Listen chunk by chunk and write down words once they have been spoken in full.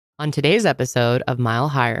On today's episode of Mile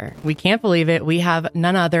Higher, we can't believe it. We have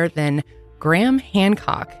none other than Graham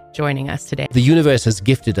Hancock joining us today. The universe has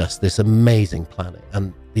gifted us this amazing planet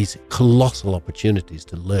and these colossal opportunities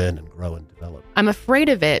to learn and grow and develop. I'm afraid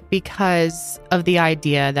of it because of the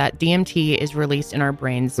idea that DMT is released in our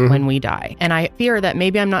brains when we die. And I fear that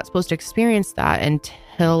maybe I'm not supposed to experience that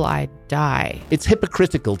until I die. It's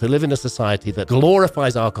hypocritical to live in a society that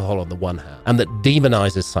glorifies alcohol on the one hand and that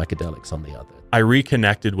demonizes psychedelics on the other. I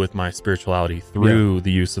reconnected with my spirituality through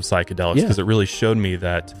the use of psychedelics because it really showed me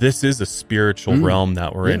that this is a spiritual realm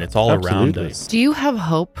that we're in. It's all around us. Do you have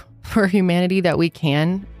hope for humanity that we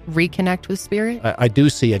can reconnect with spirit? I do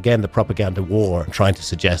see, again, the propaganda war trying to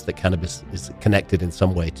suggest that cannabis is connected in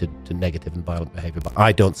some way to negative and violent behavior, but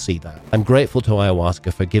I don't see that. I'm grateful to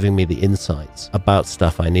ayahuasca for giving me the insights about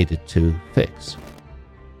stuff I needed to fix.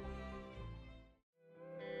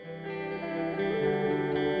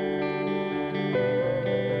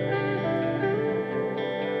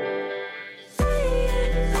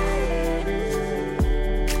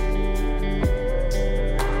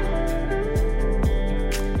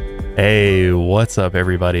 Hey, what's up,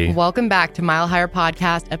 everybody? Welcome back to Mile Higher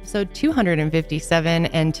Podcast, episode 257.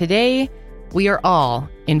 And today we are all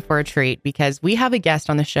in for a treat because we have a guest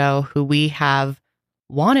on the show who we have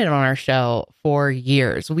wanted on our show for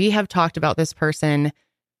years. We have talked about this person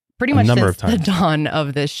pretty much since the dawn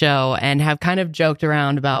of this show and have kind of joked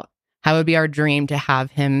around about how it would be our dream to have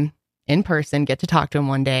him in person, get to talk to him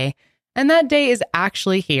one day. And that day is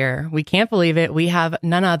actually here. We can't believe it. We have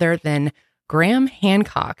none other than Graham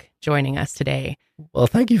Hancock joining us today. Well,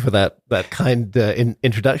 thank you for that kind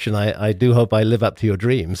introduction. I do hope I live up to your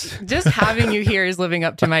dreams. Just having you here is living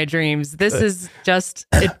up to my dreams. This is just,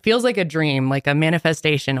 it feels like a dream, like a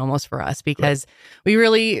manifestation almost for us, because we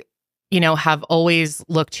really, have always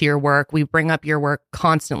looked to your work. We bring up your work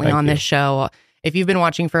constantly on this show. If you've been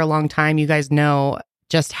watching for a long time, you guys know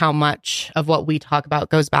just how much of what we talk about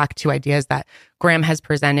goes back to ideas that Graham has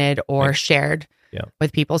presented or shared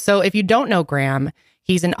with people. So if you don't know Graham,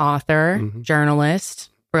 he's an author, journalist,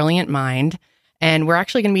 brilliant mind. And we're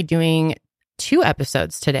actually going to be doing 2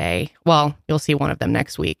 episodes today. Well, you'll see one of them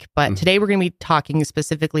next week. But today we're going to be talking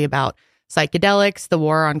specifically about psychedelics, the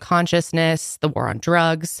war on consciousness, the war on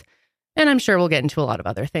drugs. And I'm sure we'll get into a lot of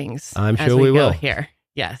other things. I'm sure we will here.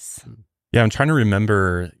 Yes. Yeah, I'm trying to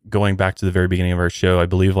remember going back to the very beginning of our show. I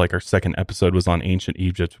believe like our second episode was on ancient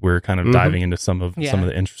Egypt. We're kind of diving into some of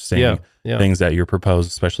the interesting things that you proposed,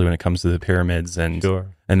 especially when it comes to the pyramids. And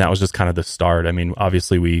that was just kind of the start. I mean,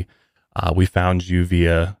 obviously we found you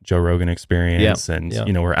via Joe Rogan Experience, and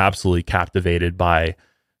we're absolutely captivated by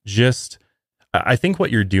just. I think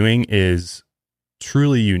what you're doing is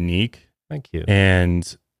truly unique. Thank you.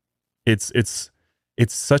 And it's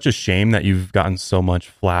such a shame that you've gotten so much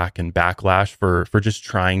flack and backlash for just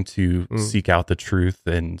trying to seek out the truth.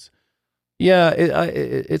 And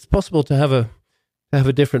it's possible to have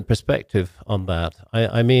a different perspective on that.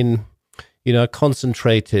 I mean, a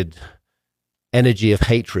concentrated energy of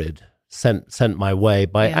hatred sent my way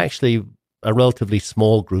by actually a relatively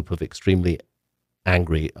small group of extremely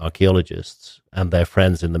angry archaeologists and their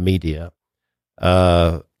friends in the media,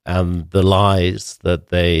 and the lies that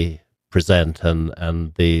they present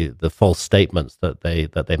and the false statements that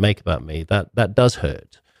they make about me, that does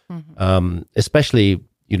hurt, especially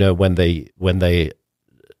when they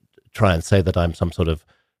try and say that I'm some sort of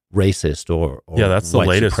racist or that's the white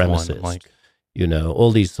latest supremacist. one.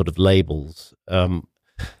 All these sort of labels.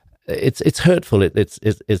 It's hurtful.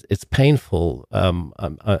 It's painful.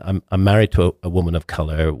 I'm married to a woman of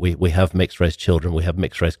color. We have mixed race children. We have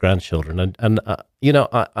mixed race grandchildren, and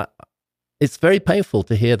it's very painful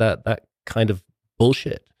to hear that kind of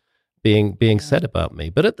bullshit being said about me.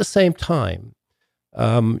 But at the same time,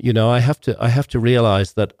 I have to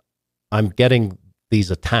realize that I'm getting these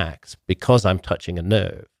attacks because I'm touching a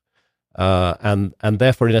nerve, and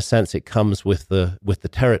therefore, in a sense, it comes with the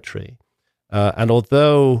territory. And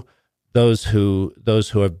although those who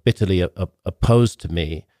are bitterly opposed to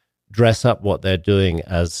me dress up what they're doing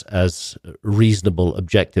as reasonable,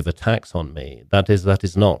 objective attacks on me, that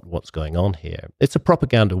is not what's going on here. It's a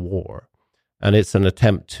propaganda war, and it's an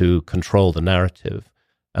attempt to control the narrative.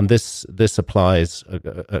 And this applies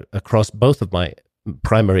across both of my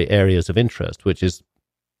primary areas of interest, which is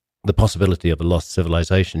the possibility of a lost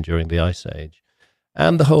civilization during the Ice Age,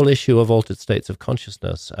 and the whole issue of altered states of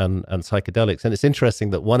consciousness and psychedelics. And it's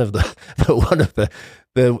interesting that one of the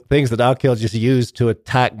things that archaeologists use to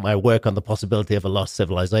attack my work on the possibility of a lost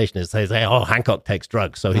civilization is they say, "Oh, Hancock takes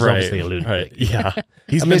drugs, so he's obviously a lunatic." Right. Yeah,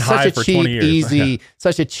 he's been high for 20 years.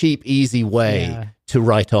 Such a cheap, easy way to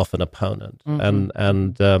write off an opponent.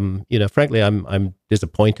 And you know, frankly, I'm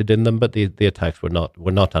disappointed in them, but the attacks were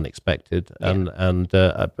not unexpected. And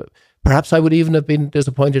perhaps I would even have been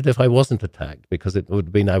disappointed if I wasn't attacked, because it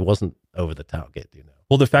would mean I wasn't over the target, you know.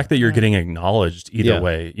 Well, the fact that you're getting acknowledged either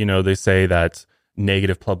way, you know, they say that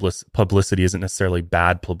negative publicity isn't necessarily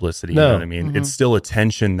bad publicity. No. You know what I mean? It's still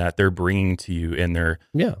attention that they're bringing to you, and they're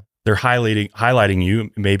highlighting you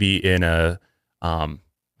maybe in a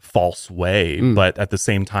false way, but at the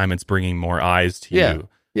same time, it's bringing more eyes to you.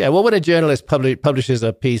 Yeah. Well, when a journalist publishes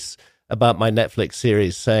a piece about my Netflix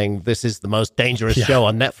series saying this is the most dangerous show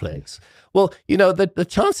on Netflix, well, you know, the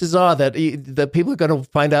chances are that people are going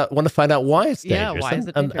to want to find out why it's dangerous. Why is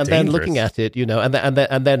it dangerous? And then looking at it, you know,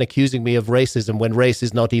 and then accusing me of racism when race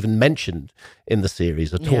is not even mentioned in the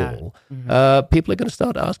series at all. People are going to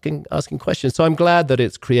start asking questions. So I'm glad that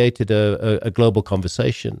it's created a global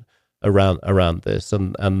conversation around this,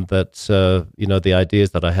 and that you know, the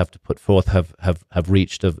ideas that I have to put forth have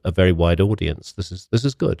reached a very wide audience. This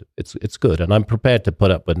is good. It's good, and I'm prepared to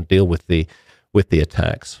put up and deal with the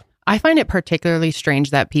attacks. I find it particularly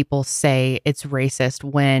strange that people say it's racist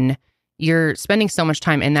when you're spending so much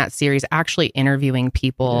time in that series actually interviewing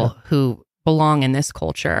people who belong in this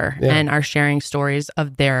culture and are sharing stories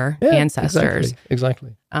of their ancestors.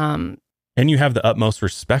 Exactly. And you have the utmost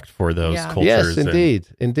respect for those cultures. Yes,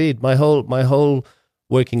 indeed. My whole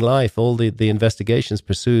working life, all the investigations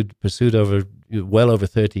pursued over well over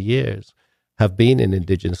 30 years have been in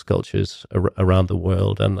indigenous cultures around the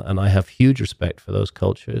world, and I have huge respect for those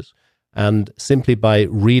cultures. And simply by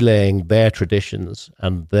relaying their traditions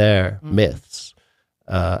and their myths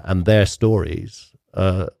and their stories,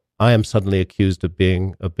 I am suddenly accused of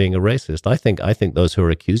being a racist. I think those who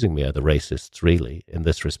are accusing me are the racists, really, in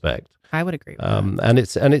this respect. I would agree with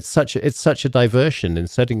that. And it's such a diversion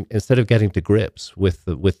instead of getting to grips with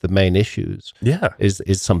the main issues.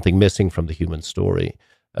 Is something missing from the human story?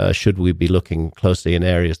 Should we be looking closely in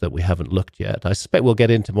areas that we haven't looked yet? I suspect we'll get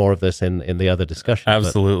into more of this in the other discussion.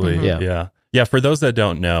 Absolutely. Yeah. For those that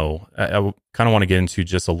don't know, I kind of want to get into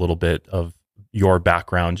just a little bit of your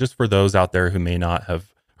background, just for those out there who may not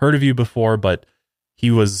have heard of you before, but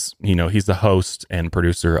he's the host and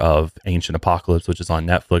producer of Ancient Apocalypse, which is on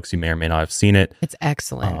Netflix. You may or may not have seen it. It's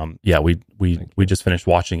excellent. We just finished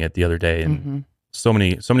watching it the other day, and so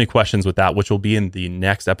many questions with that, which will be in the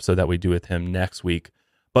next episode that we do with him next week.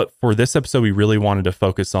 But for this episode, we really wanted to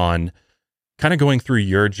focus on kind of going through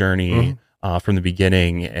your journey from the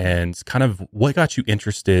beginning and kind of what got you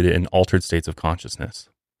interested in altered states of consciousness.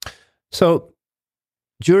 So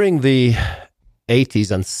during the 80s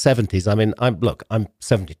and 70s, I mean, I'm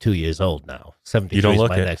 72 years old now. 73 you don't is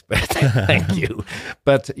look my it. next birthday. Thank you.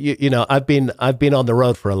 But you know, I've been on the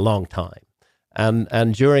road for a long time.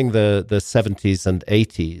 And during the 70s and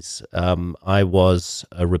 80s, I was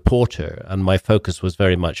a reporter, and my focus was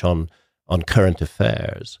very much on current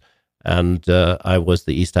affairs. And I was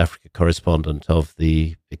the East Africa correspondent of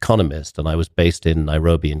The Economist, and I was based in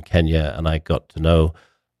Nairobi in Kenya, and I got to know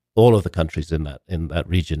all of the countries in that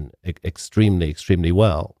region extremely, extremely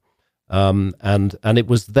well. And it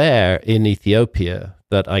was there in Ethiopia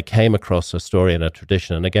that I came across a story and a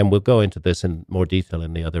tradition. And again, we'll go into this in more detail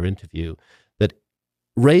in the other interview, that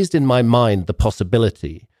raised in my mind the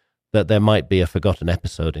possibility that there might be a forgotten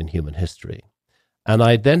episode in human history. And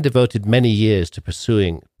I then devoted many years to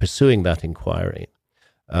pursuing that inquiry.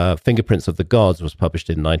 Fingerprints of the Gods was published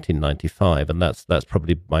in 1995, and that's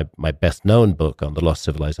probably my best known book on the lost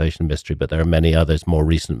civilization mystery, but there are many others, more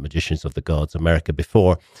recent, Magicians of the Gods, America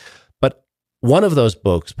Before. But one of those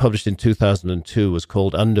books, published in 2002, was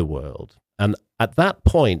called Underworld. And at that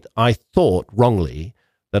point, I thought wrongly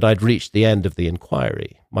that I'd reached the end of the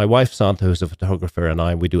inquiry. My wife, Santa, who's a photographer,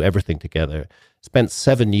 and we do everything together, spent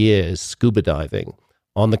 7 years scuba diving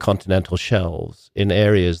on the continental shelves in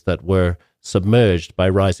areas that were submerged by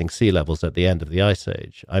rising sea levels at the end of the Ice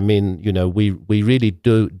Age. I mean, you know, we really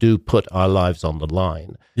do put our lives on the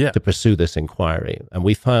line to pursue this inquiry. And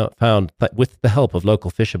we found that with the help of local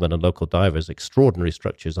fishermen and local divers, extraordinary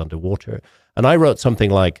structures underwater. And I wrote something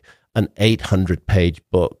like an 800-page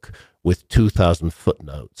book with 2,000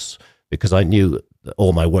 footnotes, because I knew that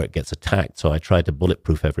all my work gets attacked, so I tried to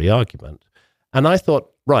bulletproof every argument. And I thought,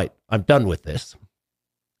 right, I'm done with this.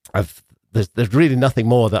 There's really nothing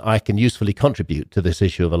more that I can usefully contribute to this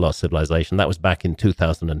issue of a lost civilization. That was back in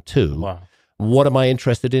 2002. Wow. What am I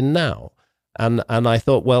interested in now? And I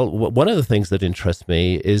thought, well, one of the things that interests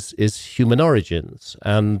me is human origins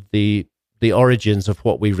and the origins of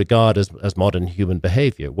what we regard as modern human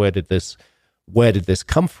behavior. Where did this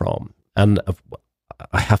come from? And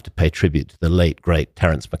I have to pay tribute to the late great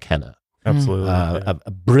Terence McKenna. Absolutely,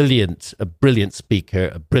 a brilliant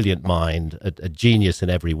speaker, a brilliant mind, a genius in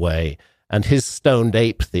every way. And his stoned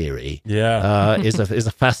ape theory is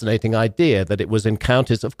a fascinating idea, that it was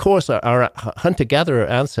encounters. Of course, our hunter-gatherer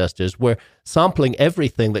ancestors were sampling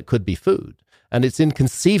everything that could be food. And it's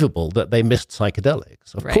inconceivable that they missed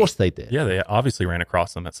psychedelics. Of course they did. Yeah, they obviously ran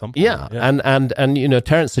across them at some point. Yeah. And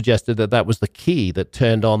Terence suggested that was the key that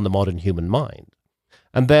turned on the modern human mind.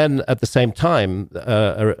 And then at the same time,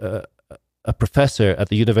 a professor at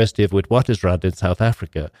the University of Witwatersrand in South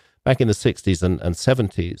Africa, back in the 60s and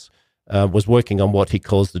 70s, was working on what he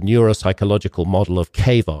calls the neuropsychological model of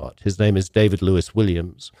cave art. His name is David Lewis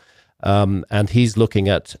Williams. And he's looking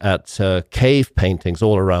at cave paintings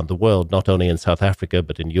all around the world, not only in South Africa,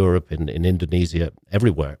 but in Europe, in Indonesia,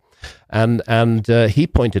 everywhere. And he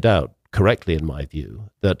pointed out, correctly in my view,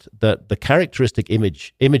 that the characteristic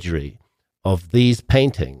imagery of these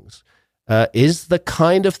paintings is the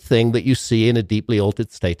kind of thing that you see in a deeply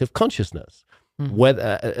altered state of consciousness.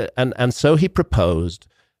 And so he proposed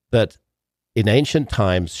that in ancient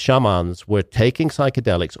times, shamans were taking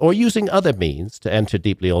psychedelics or using other means to enter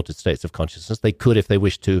deeply altered states of consciousness. They could, if they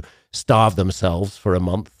wished to, starve themselves for a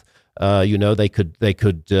month. They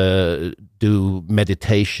could do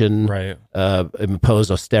meditation, right.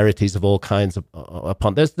 Impose austerities of all kinds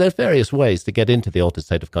upon. There's various ways to get into the altered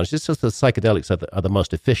state of consciousness. It's just that psychedelics are the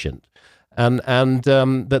most efficient, and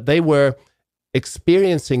that they were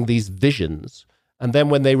experiencing these visions, and then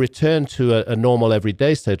when they returned to a normal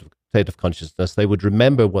everyday state of consciousness, they would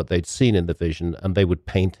remember what they'd seen in the vision, and they would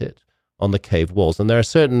paint it on the cave walls. And there are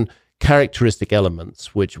certain characteristic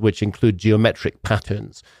elements which include geometric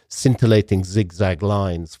patterns, scintillating zigzag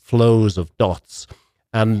lines, flows of dots,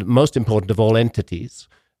 and most important of all, entities,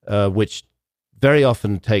 which very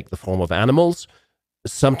often take the form of animals,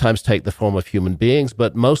 sometimes take the form of human beings,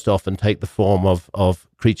 but most often take the form of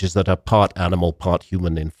creatures that are part animal, part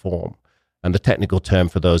human in form. And the technical term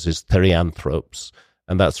for those is therianthropes.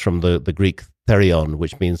 And that's from the Greek therion,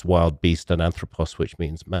 which means wild beast, and anthropos, which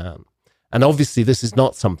means man. And obviously, this is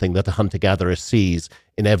not something that a hunter-gatherer sees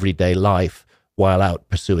in everyday life while out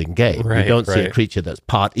pursuing game. Right, you don't see a creature that's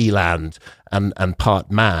part eland and part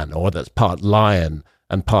man, or that's part lion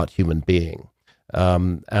and part human being.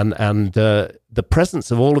 The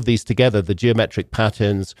presence of all of these together, the geometric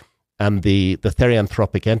patterns and the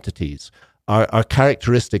therianthropic entities, are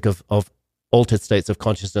characteristic of altered states of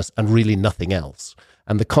consciousness and really nothing else.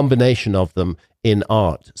 And the combination of them in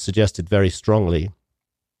art suggested very strongly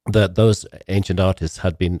that those ancient artists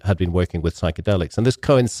had been working with psychedelics. And this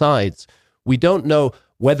coincides. We don't know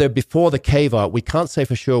whether before the cave art, we can't say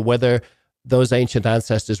for sure whether those ancient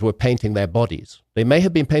ancestors were painting their bodies. They may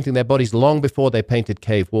have been painting their bodies long before they painted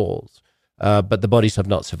cave walls, but the bodies have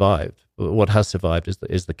not survived. What has survived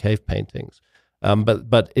is the cave paintings.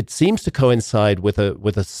 But it seems to coincide with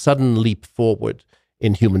a sudden leap forward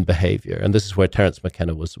in human behavior, and this is where Terence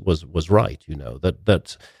McKenna was right.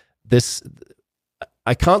 That this,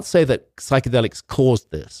 I can't say that psychedelics caused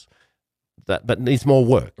this. That needs more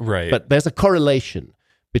work. Right. But there's a correlation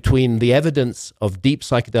between the evidence of deep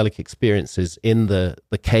psychedelic experiences in the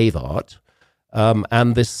cave art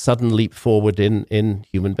and this sudden leap forward in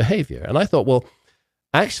human behavior. And I thought, well,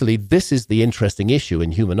 actually, this is the interesting issue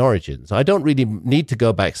in human origins. I don't really need to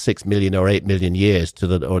go back 6 million or 8 million years to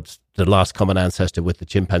the last common ancestor with the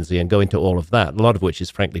chimpanzee and go into all of that, a lot of which is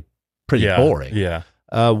frankly pretty boring. Yeah.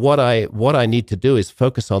 What I need to do is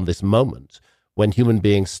focus on this moment when human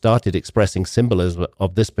beings started expressing symbolism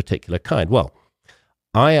of this particular kind. Well,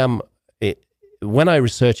 when I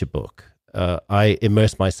research a book, I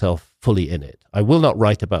immerse myself fully in it. I will not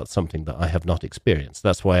write about something that I have not experienced.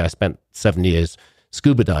 That's why I spent 7 years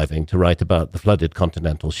scuba diving to write about the flooded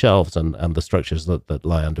continental shelves and the structures that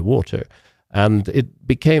lie underwater. And it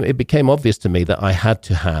became obvious to me that I had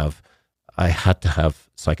to have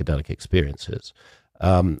psychedelic experiences.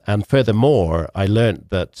 And furthermore, I learned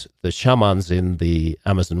that the shamans in the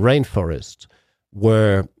Amazon rainforest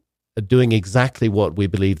were doing exactly what we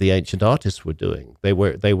believe the ancient artists were doing. They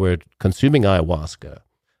were consuming ayahuasca,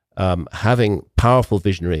 having powerful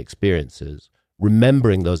visionary experiences,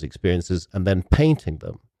 remembering those experiences, and then painting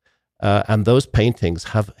them. And those paintings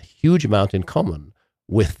have a huge amount in common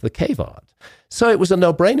with the cave art. So it was a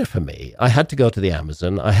no-brainer for me. I had to go to the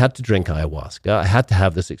Amazon. I had to drink ayahuasca. I had to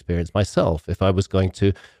have this experience myself if I was going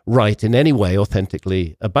to write in any way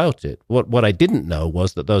authentically about it. What I didn't know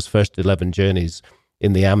was that those first 11 journeys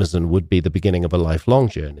in the Amazon would be the beginning of a lifelong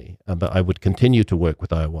journey, and that I would continue to work with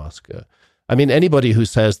ayahuasca. I mean, anybody who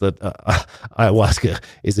says that ayahuasca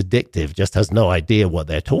is addictive just has no idea what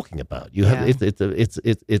they're talking about.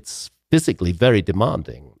 It's physically very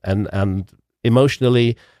demanding, and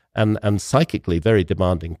emotionally and psychically very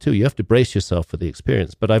demanding too. You have to brace yourself for the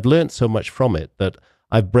experience. But I've learned so much from it that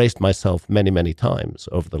I've braced myself many, many times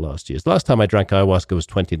over the last years. The last time I drank ayahuasca was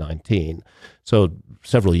 2019, so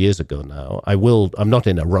several years ago now. I'm not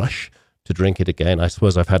in a rush to drink it again. I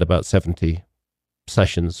suppose I've had about 70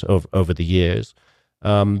 sessions over the years,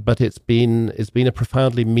 but it's been a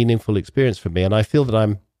profoundly meaningful experience for me, and I feel that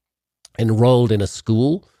I'm enrolled in a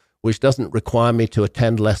school which doesn't require me to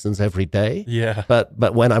attend lessons every day. Yeah.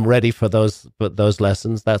 But when I'm ready for those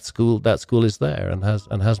lessons, that school is there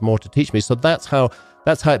and has more to teach me. So that's how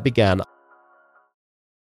it began.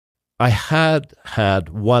 I had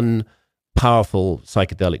one powerful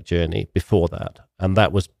psychedelic journey before that, and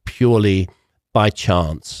that was purely by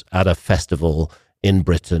chance at a festival in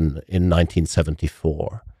Britain in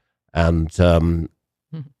 1974. And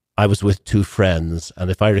I was with two friends,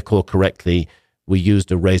 and if I recall correctly, we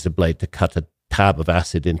used a razor blade to cut a tab of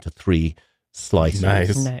acid into 3 slices.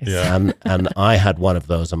 Nice. Yeah. And I had one of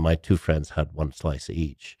those, and my two friends had 1 slice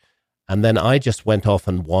each. And then I just went off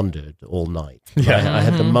and wandered all night. Yeah. I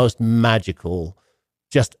had the most magical,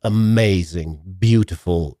 just amazing,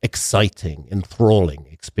 beautiful, exciting, enthralling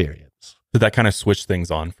experience. Did that kind of switch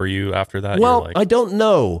things on for you after that? Well, I don't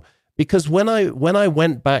know, because when I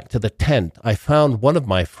went back to the tent, I found one of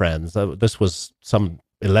my friends, this was some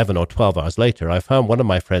 11 or 12 hours later, I found one of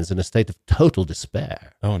my friends in a state of total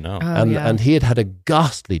despair. Oh, no. And he had a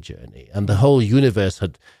ghastly journey, and the whole universe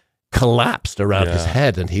had collapsed around his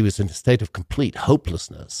head, and he was in a state of complete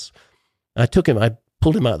hopelessness. And I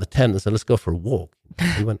pulled him out of the tent and said, let's go for a walk.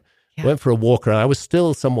 He went for a walk around. I was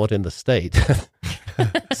still somewhat in the state.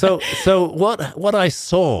 So what I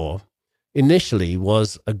saw initially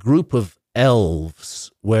was a group of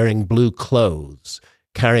elves wearing blue clothes,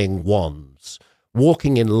 carrying wands,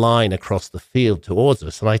 walking in line across the field towards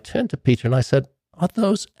us. And I turned to Peter and I said, are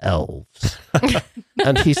those elves?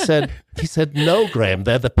 And he said, no, Graham,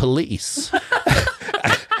 they're the police.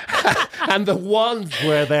 And the wands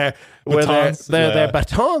were their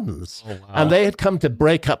batons. Oh, wow. And they had come to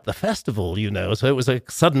break up the festival, so it was a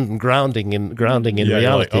sudden grounding in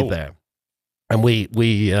reality there. And we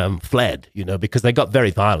fled, because they got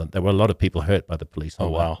very violent. There were a lot of people hurt by the police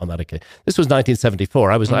on that occasion. This was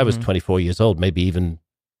 1974. I was 24 years old, maybe even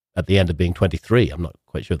at the end of being 23. I'm not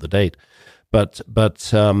quite sure of the date. But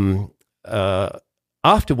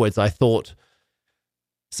afterwards, I thought,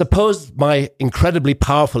 suppose my incredibly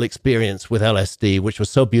powerful experience with LSD, which was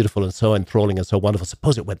so beautiful and so enthralling and so wonderful,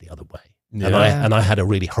 suppose it went the other way. Yeah. And I had a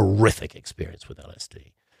really horrific experience with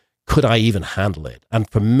LSD. Could I even handle it? And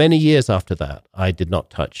for many years after that, I did not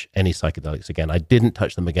touch any psychedelics again. I didn't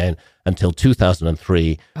touch them again until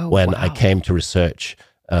 2003, when I came to research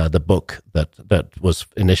the book that was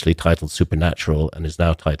initially titled Supernatural and is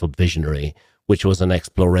now titled Visionary, which was an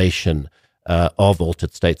exploration of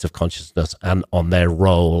altered states of consciousness and on their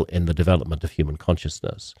role in the development of human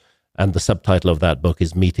consciousness. And the subtitle of that book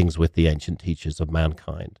is Meetings with the Ancient Teachers of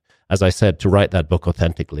Mankind. As I said, to write that book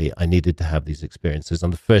authentically, I needed to have these experiences.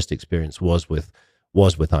 And the first experience was with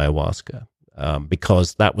ayahuasca,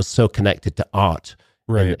 because that was so connected to art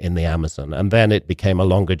in the Amazon. And then it became a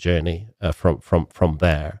longer journey from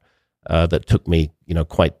there that took me,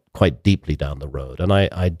 quite deeply down the road. And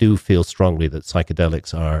I do feel strongly that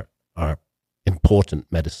psychedelics are important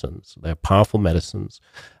medicines. They're powerful medicines.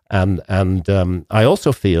 And I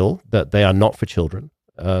also feel that they are not for children.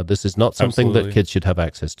 This is not something that kids should have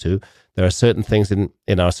access to. There are certain things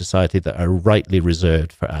in our society that are rightly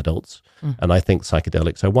reserved for adults, and I think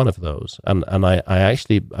psychedelics are one of those. And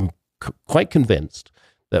I'm quite convinced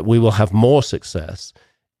that we will have more success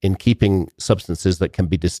in keeping substances that can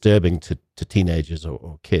be disturbing to teenagers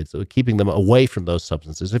or kids, or keeping them away from those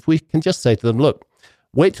substances. If we can just say to them, look,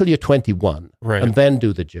 wait till you're 21 and then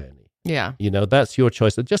do the journey. Yeah. That's your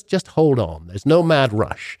choice. Just hold on. There's no mad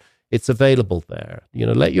rush. It's available there.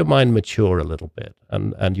 Let your mind mature a little bit,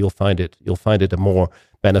 and you'll find it a more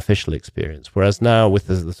beneficial experience. Whereas now, with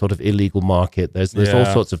the sort of illegal market, there's all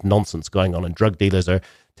sorts of nonsense going on, and drug dealers are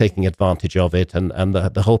taking advantage of it, and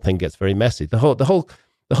the whole thing gets very messy. The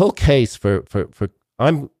whole case for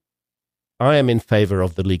I am in favor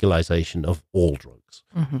of the legalization of all drugs.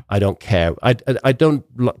 Mm-hmm. I don't care. I don't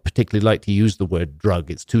particularly like to use the word drug.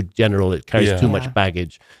 It's too general. It carries too much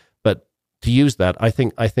baggage. But to use that, I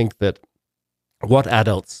think that what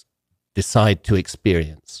adults decide to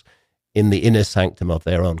experience in the inner sanctum of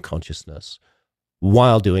their own consciousness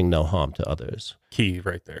while doing no harm to others. Key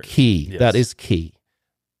right there. Key. Yes. That is key.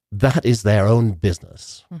 That is their own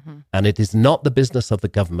business. And it is not the business of the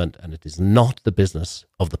government, and it is not the business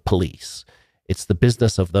of the police. It's the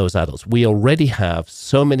business of those adults. We already have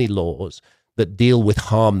so many laws that deal with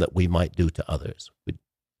harm that we might do to others.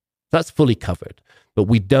 That's fully covered. But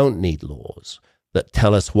we don't need laws that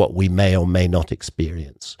tell us what we may or may not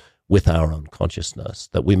experience with our own consciousness,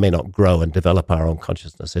 that we may not grow and develop our own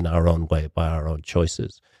consciousness in our own way by our own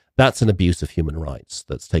choices. That's an abuse of human rights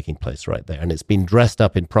that's taking place right there. And it's been dressed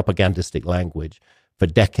up in propagandistic language for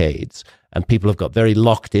decades. And people have got very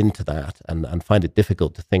locked into that and find it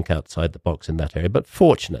difficult to think outside the box in that area. But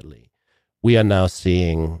fortunately, we are now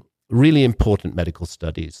seeing really important medical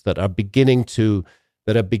studies that are beginning to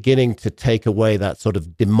take away that sort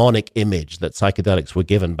of demonic image that psychedelics were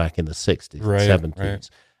given back in the 60s and 70s. Right.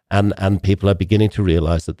 And people are beginning to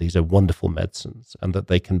realize that these are wonderful medicines and that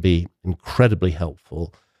they can be incredibly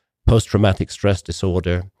helpful. Post-traumatic stress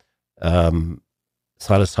disorder,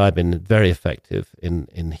 psilocybin, very effective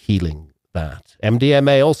in healing that.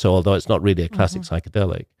 MDMA also, although it's not really a classic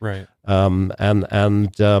psychedelic. Right.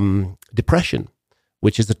 And depression,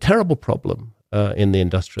 which is a terrible problem in the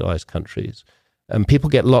industrialized countries. And people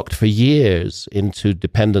get locked for years into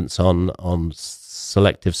dependence on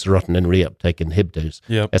selective serotonin reuptake inhibitors,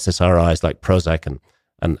 SSRIs like Prozac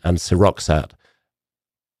and Siroxat.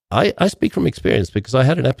 I speak from experience because I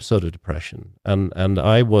had an episode of depression, and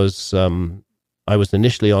I was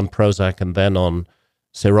initially on Prozac and then on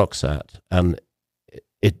Siroxat, and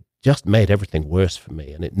it just made everything worse for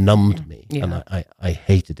me, and it numbed me, and I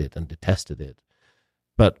hated it and detested it.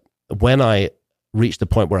 But when I reached the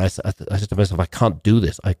point where I said to myself, I can't do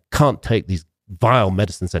this. I can't take these vile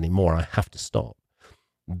medicines anymore. I have to stop.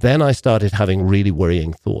 Then I started having really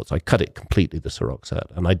worrying thoughts. I cut it completely, the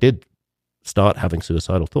Siroxat, and I did start having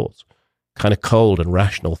suicidal thoughts, kind of cold and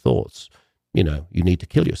rational thoughts. You know, you need to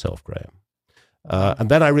kill yourself, Graham. And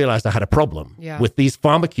then I realized I had a problem with these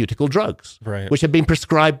pharmaceutical drugs, which had been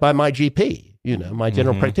prescribed by my GP, my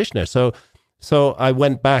general practitioner. So I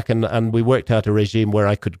went back and we worked out a regime where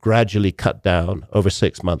I could gradually cut down over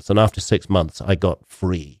 6 months. And after 6 months, I got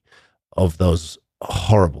free of those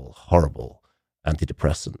horrible, horrible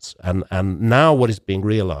antidepressants. And now what is being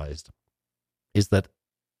realized is that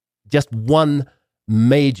just one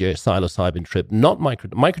major psilocybin trip, not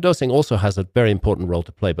microdosing also has a very important role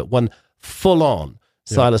to play, but one full-on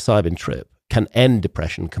psilocybin trip can end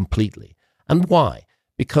depression completely. And why?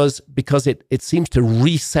 Because it seems to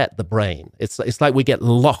reset the brain. It's like we get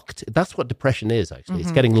locked. That's what depression is, actually.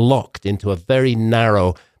 It's getting locked into a very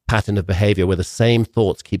narrow pattern of behavior where the same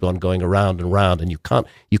thoughts keep on going around and around, and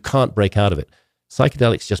you can't break out of it.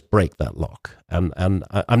 Psychedelics just break that lock. And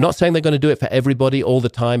I'm not saying they're going to do it for everybody all the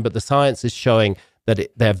time, but the science is showing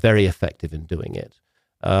that they're very effective in doing it.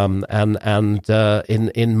 And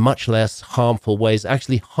in much less harmful ways,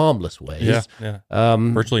 actually harmless ways.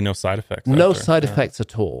 Virtually no side effects. No side effects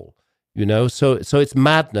at all. So it's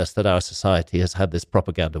madness that our society has had this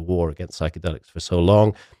propaganda war against psychedelics for so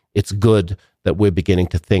long. It's good that we're beginning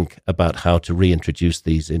to think about how to reintroduce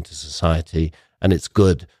these into society, and it's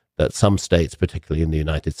good that some states, particularly in the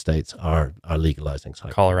United States, are legalizing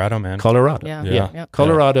psychedelics. Colorado, man. Colorado. Yeah.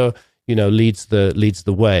 Colorado, leads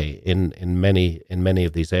the way in many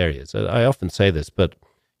of these areas. I often say this, but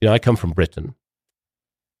I come from Britain,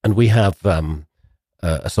 and we have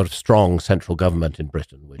a sort of strong central government in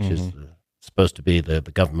Britain, which is supposed to be the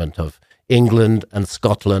government of England and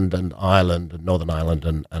Scotland and Ireland and Northern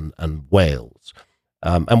Ireland and Wales.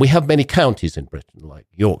 And we have many counties in Britain, like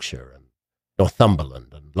Yorkshire and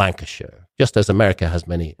Northumberland and Lancashire, just as America has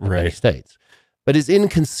many states. But it's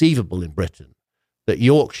inconceivable in Britain that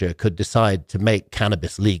Yorkshire could decide to make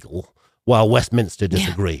cannabis legal while Westminster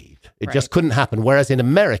disagreed. It just couldn't happen. Whereas in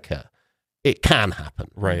America, it can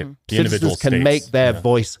happen. Right. Citizens can make their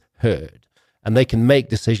voice heard, and they can make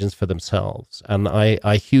decisions for themselves. And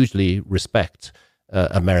I hugely respect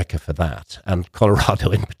America for that, and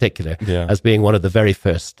Colorado in particular, as being one of the very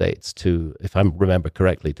first states to, if I remember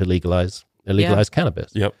correctly, to legalize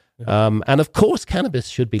cannabis. And of course, cannabis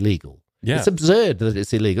should be legal. It's absurd that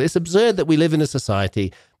it's illegal. It's absurd that we live in a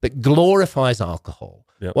society that glorifies alcohol,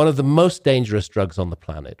 one of the most dangerous drugs on the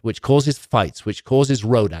planet, which causes fights, which causes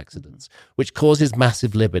road accidents, which causes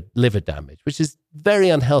massive liver damage, which is very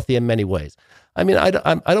unhealthy in many ways. I mean, I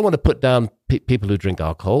don't want to put down people who drink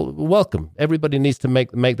alcohol. Welcome. Everybody needs to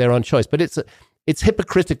make their own choice. But it's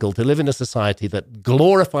hypocritical to live in a society that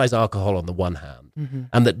glorifies alcohol on the one hand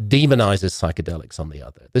and that demonizes psychedelics on the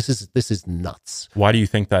other. This is nuts. Why do you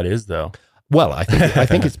think that is, though? Well, I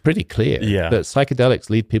think it's pretty clear that psychedelics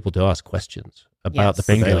lead people to ask questions about the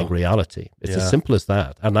prevailing reality. It's as simple as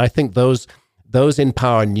that. And I think those in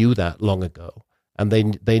power knew that long ago. And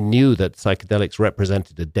they knew that psychedelics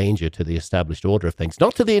represented a danger to the established order of things,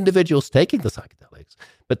 not to the individuals taking the psychedelics,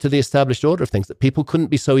 but to the established order of things, that people couldn't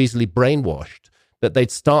be so easily brainwashed, that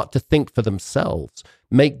they'd start to think for themselves,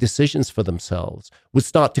 make decisions for themselves, would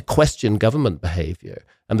start to question government behavior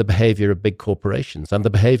and the behavior of big corporations and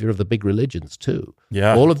the behavior of the big religions too.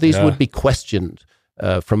 Yeah, all of these would be questioned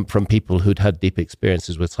from people who'd had deep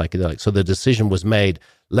experiences with psychedelics. So the decision was made,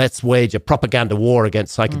 let's wage a propaganda war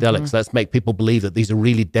against psychedelics. Mm-hmm. Let's make people believe that these are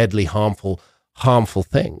really deadly, harmful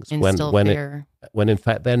things when in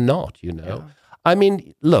fact they're not, Yeah. I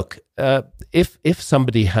mean, look, if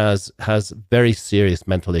somebody has very serious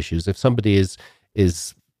mental issues, if somebody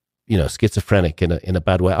is schizophrenic in a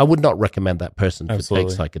bad way, I would not recommend that person to take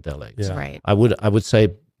psychedelics. Yeah. Right. I would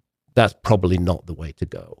say that's probably not the way to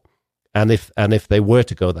go. And if they were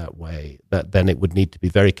to go that way, then it would need to be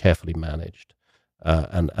very carefully managed.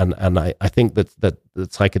 And I think that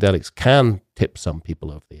psychedelics can tip some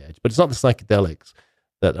people over the edge, but it's not the psychedelics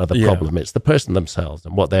that are the problem. It's the person themselves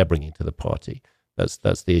and what they're bringing to the party. That's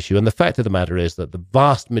the issue. And the fact of the matter is that the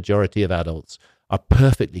vast majority of adults are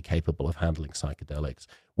perfectly capable of handling psychedelics.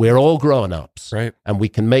 We're all grown-ups, right? And we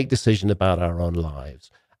can make decisions about our own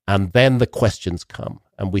lives. And then the questions come,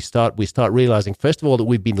 and we start realizing, first of all, that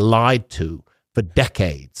we've been lied to for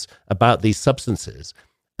decades about these substances,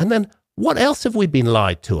 and then what else have we been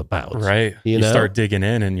lied to about? Right. You start digging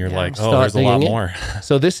in, and you're like, oh, there's a lot more.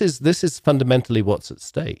 So this is fundamentally what's at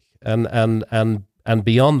stake, and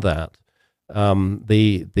beyond that,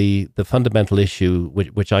 the fundamental issue,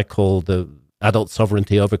 which I call the adult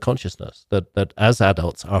sovereignty over consciousness, that as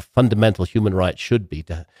adults, our fundamental human right should be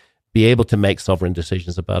to be able to make sovereign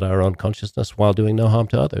decisions about our own consciousness while doing no harm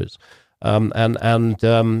to others.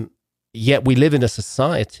 Yet we live in a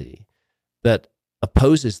society that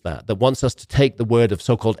opposes that wants us to take the word of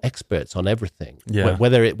so-called experts on everything,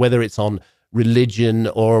 whether it's on religion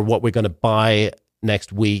or what we're going to buy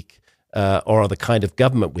next week or the kind of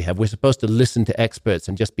government we have. We're supposed to listen to experts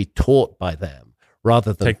and just be taught by them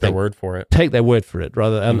rather than take their word for it. Take their word for it,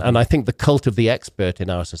 and I think the cult of the expert in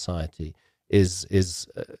our society is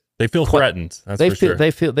they feel threatened. They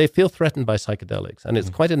feel threatened by psychedelics, and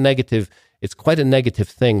it's quite a negative. It's quite a negative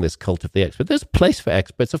thing, this cult of the expert. There's a place for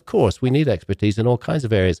experts, of course. We need expertise in all kinds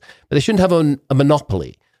of areas, but they shouldn't have a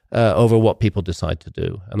monopoly over what people decide to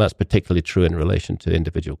do, and that's particularly true in relation to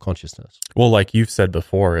individual consciousness. Well, like you've said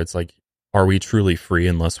before, it's like, are we truly free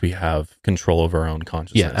unless we have control over our own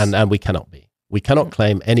consciousness? Yeah, and we cannot be. We cannot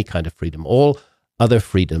claim any kind of freedom. All other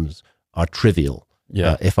freedoms are trivial.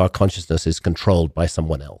 If our consciousness is controlled by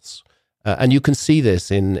someone else, and you can see this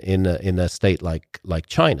in a state like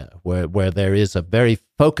China, where there is a very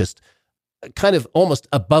focused, kind of almost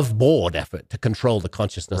above board effort to control the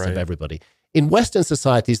consciousness of everybody. In Western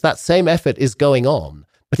societies, that same effort is going on,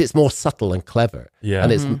 but it's more subtle and clever,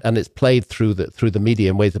 and it's played through the media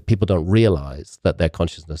in ways that people don't realize that their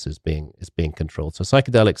consciousness is being controlled. So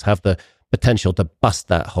psychedelics have the potential to bust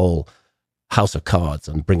that whole house of cards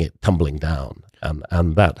and bring it tumbling down.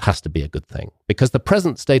 And that has to be a good thing, because the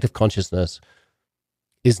present state of consciousness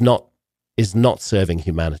is not serving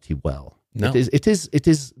humanity well. No. It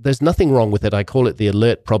is. There's nothing wrong with it. I call it the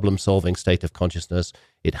alert, problem-solving state of consciousness.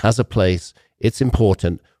 It has a place. It's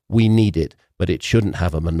important. We need it, but it shouldn't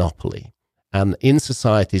have a monopoly. And in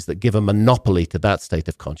societies that give a monopoly to that state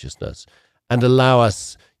of consciousness and allow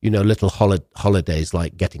us, little holidays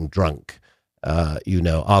like getting drunk.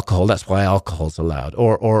 Alcohol, that's why alcohol's allowed,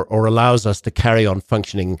 or allows us to carry on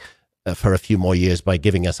functioning for a few more years by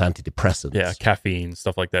giving us antidepressants. Yeah, caffeine,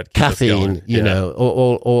 stuff like that. Caffeine,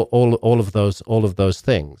 all of those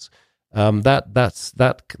things.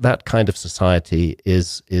 That kind of society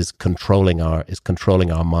is controlling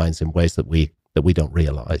our minds in ways that we don't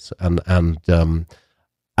realize. And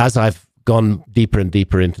as I've gone deeper and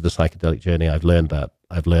deeper into the psychedelic journey, I've learned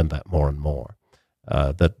that more and more.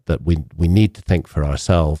 That we need to think for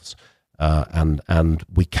ourselves, and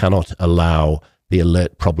we cannot allow the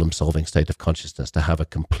alert, problem-solving state of consciousness to have a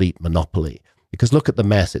complete monopoly. Because look at the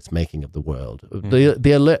mess it's making of the world. Mm-hmm.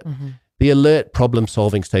 The alert,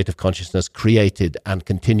 problem-solving state of consciousness created and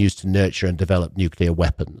continues to nurture and develop nuclear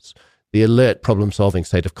weapons. The alert, problem-solving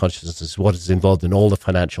state of consciousness is what is involved in all the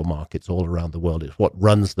financial markets all around the world. It's what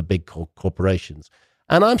runs the big corporations.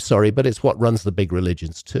 And I'm sorry, but it's what runs the big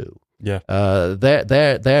religions too. Yeah,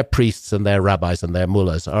 their priests and their rabbis and their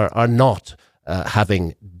mullahs are not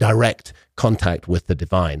having direct contact with the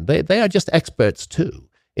divine. They are just experts too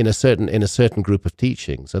in a certain group of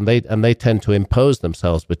teachings, and they tend to impose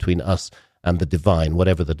themselves between us and the divine,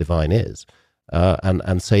 whatever the divine is,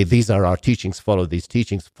 and say, these are our teachings, follow these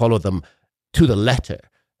teachings, follow them to the letter.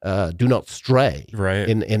 Do not stray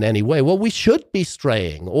in any way. Well, we should be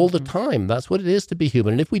straying all the time. That's what it is to be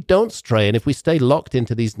human. And if we don't stray, and if we stay locked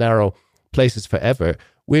into these narrow places forever,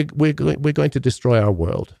 we're going to destroy our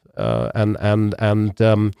world. And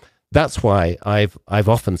that's why I've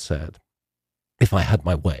often said, if I had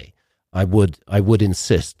my way, I would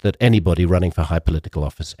insist that anybody running for high political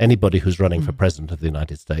office, anybody who's running for president of the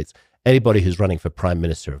United States, anybody who's running for prime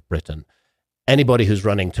minister of Britain, anybody who's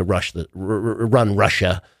running to run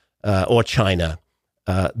Russia or China,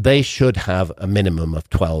 they should have a minimum of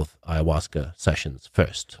 12 ayahuasca sessions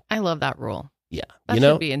first. I love that rule. Yeah, that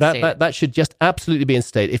should be instated. That should just absolutely be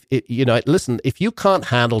instated. Listen, if you can't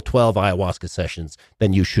handle 12 ayahuasca sessions,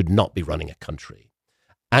 then you should not be running a country.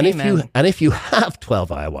 And if you have 12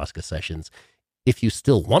 ayahuasca sessions, if you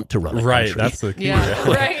still want to run a country, that's the key.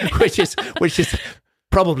 which is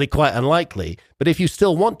probably quite unlikely. But if you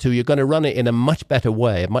still want to, you're going to run it in a much better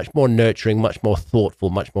way, a much more nurturing, much more thoughtful,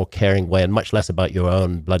 much more caring way, and much less about your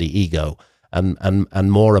own bloody ego,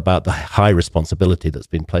 and more about the high responsibility that's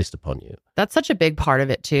been placed upon you. That's such a big part of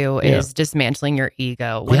it too, is dismantling your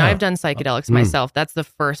ego. When I've done psychedelics myself, that's the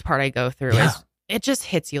first part I go through. Is it just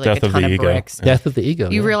hits you like a ton of bricks. Death of the ego.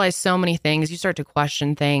 You realize so many things. You start to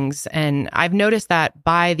question things. And I've noticed that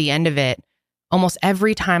by the end of it, almost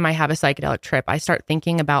every time I have a psychedelic trip, I start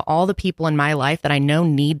thinking about all the people in my life that I know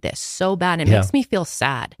need this so bad. It makes me feel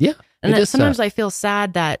sad. Yeah. And then sometimes I feel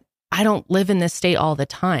sad that I don't live in this state all the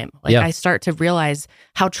time. Like I start to realize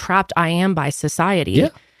how trapped I am by society. Yeah,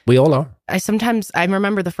 we all are. I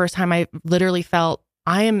remember the first time I literally felt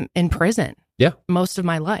I am in prison. Yeah. Most of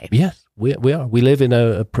my life. Yes, we are. We live in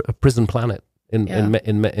a prison planet in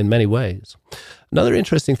many ways. Another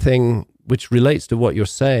interesting thing which relates to what you're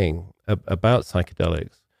saying about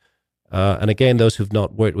psychedelics, and again, those who've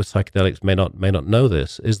not worked with psychedelics may not know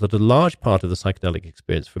this, is that a large part of the psychedelic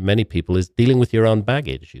experience for many people is dealing with your own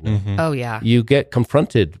baggage. Oh yeah. You get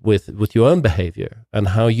confronted with your own behavior and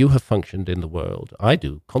how you have functioned in the world. I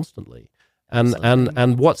do constantly,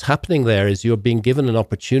 and what's happening there is you're being given an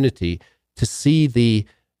opportunity to see the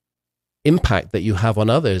impact that you have on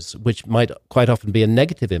others, which might quite often be a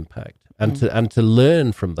negative impact, and to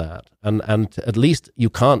learn from that, and to, at least you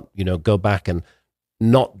can't go back and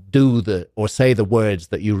not do or say the words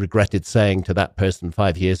that you regretted saying to that person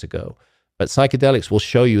 5 years ago. But psychedelics will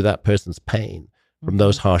show you that person's pain from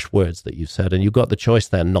those harsh words that you said, and you've got the choice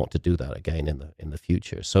then not to do that again in the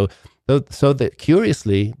future. So that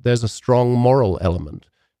curiously, there's a strong moral element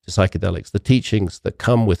to psychedelics. The teachings that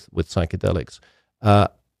come with psychedelics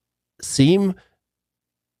seem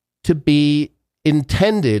to be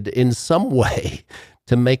intended in some way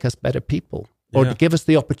to make us better people, or to give us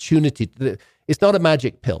the opportunity. It's not a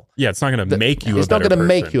magic pill. Yeah, it's not going to make you. It's not going to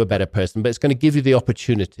make you a better person, but it's going to give you the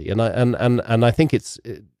opportunity. And I think it's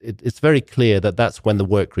very clear that that's when the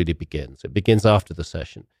work really begins. It begins after the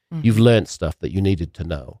session. You've learned stuff that you needed to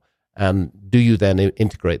know. And do you then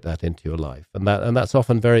integrate that into your life? And that's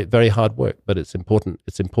often very, very hard work, but it's important.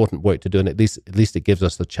 It's important work to do, and at least it gives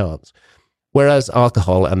us the chance. Whereas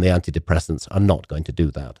alcohol and the antidepressants are not going to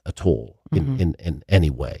do that at all in any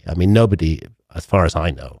way. I mean, nobody, as far as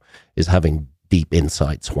I know, is having deep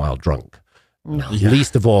insights while drunk. No.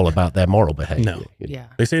 Least of all about their moral behavior. No. Yeah.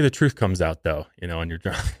 They say the truth comes out, though, when you're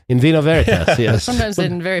drunk. In vino veritas, yes. Sometimes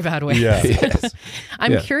in very bad ways. Yeah. Yes.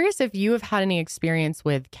 I'm curious if you have had any experience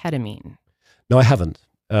with ketamine. No, I haven't.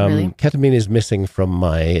 Really? Ketamine is missing from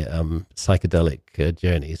my psychedelic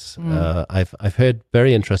journeys. I've heard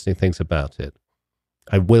very interesting things about it.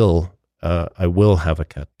 I will have a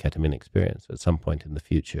ketamine experience at some point in the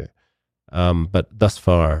future, but thus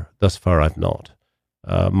far I've not.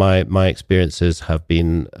 My experiences have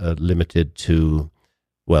been limited to,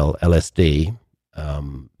 LSD,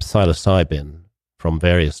 psilocybin from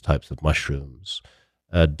various types of mushrooms,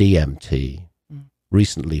 DMT,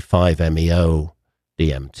 recently 5-MeO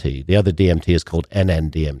DMT. The other DMT is called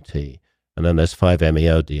NN-DMT, and then there's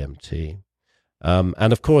 5-MeO DMT.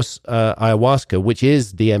 And of course, ayahuasca, which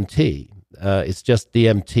is DMT. It's just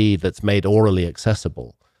DMT that's made orally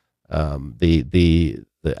accessible. The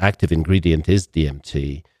active ingredient is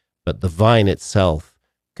DMT, but the vine itself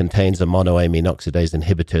contains a monoamine oxidase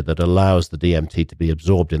inhibitor that allows the DMT to be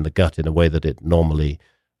absorbed in the gut in a way that it normally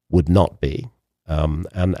would not be.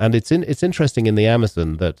 And it's interesting in the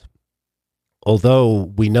Amazon that although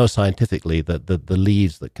we know scientifically that the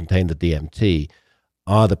leaves that contain the DMT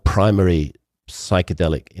are the primary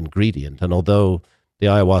psychedelic ingredient, and although the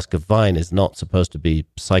ayahuasca vine is not supposed to be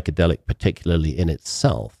psychedelic particularly in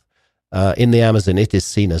itself, in the Amazon it is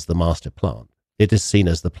seen as the master plant. It is seen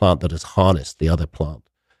as the plant that has harnessed the other plant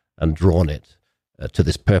and drawn it to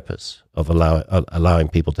this purpose of allowing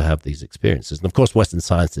people to have these experiences. And of course, Western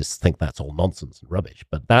scientists think that's all nonsense and rubbish,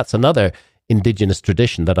 but that's another indigenous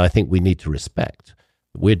tradition that I think we need to respect.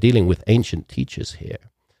 We're dealing with ancient teachers here.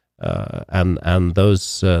 And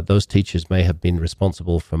those teachers may have been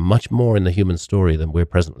responsible for much more in the human story than we're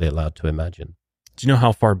presently allowed to imagine. Do you know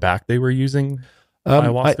how far back they were using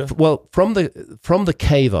ayahuasca? From the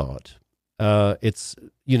cave art, it's,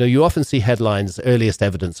 you often see headlines, earliest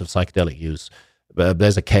evidence of psychedelic use.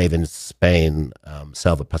 There's a cave in Spain,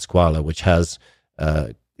 Selva Pascuala, which has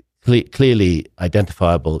clearly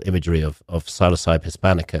identifiable imagery of psilocybe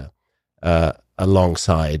hispanica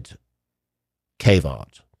alongside cave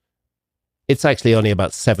art. It's actually only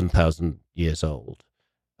about 7,000 years old.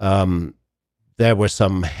 There were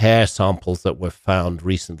some hair samples that were found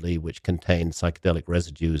recently which contained psychedelic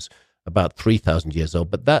residues about 3,000 years old,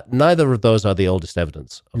 but neither of those are the oldest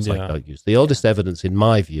evidence of psychedelic use. The oldest evidence, in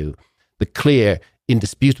my view, the clear,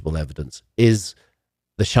 indisputable evidence, is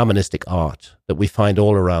the shamanistic art that we find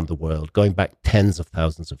all around the world, going back tens of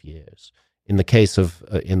thousands of years. In the case of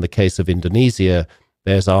Indonesia,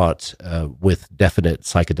 there's art with definite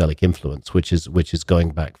psychedelic influence, which is going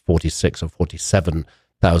back 46 or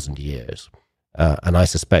 47,000 years, and I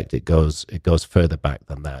suspect it goes further back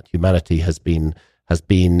than that. Humanity has been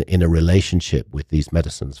in a relationship with these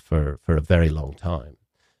medicines for a very long time.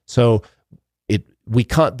 So we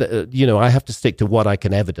can't. I have to stick to what I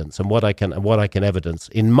can evidence, and what I can evidence,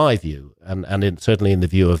 in my view, and certainly in the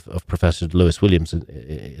view of Professor Lewis Williams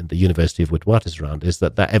in the University of Witwatersrand, is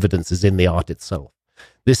that evidence is in the art itself.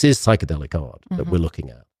 This is psychedelic art that we're looking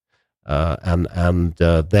at, and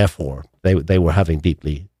therefore they were having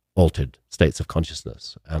deeply altered states of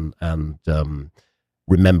consciousness and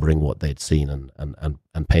remembering what they'd seen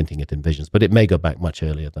and painting it in visions. But it may go back much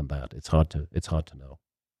earlier than that. It's hard to know.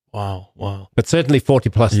 Wow. But certainly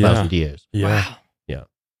 40+ thousand years. Yeah. Wow. Yeah.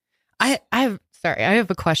 I have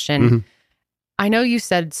a question. Mm-hmm. I know you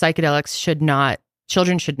said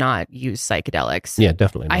children should not use psychedelics. Yeah,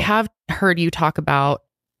 definitely not. I have heard you talk about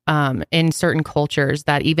in certain cultures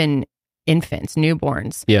that even infants,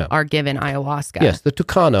 newborns, are given ayahuasca. Yes, the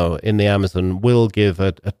Tucano in the Amazon will give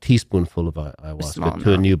a teaspoonful of ayahuasca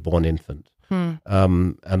to a newborn infant.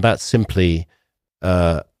 And that's simply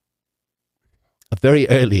a very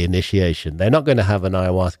early initiation. They're not going to have an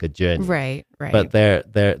ayahuasca journey. Right. But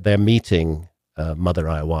they're meeting Mother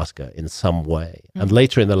Ayahuasca in some way. And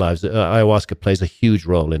later in their lives, ayahuasca plays a huge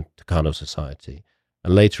role in Tucano society.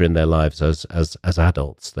 And later in their lives, as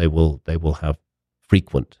adults, they will have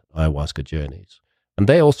frequent ayahuasca journeys. And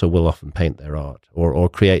they also will often paint their art or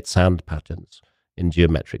create sand patterns in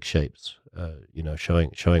geometric shapes,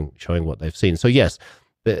 showing what they've seen. So yes,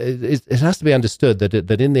 it has to be understood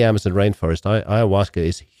that in the Amazon rainforest, ayahuasca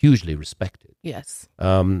is hugely respected. Yes,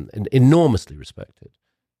 enormously respected.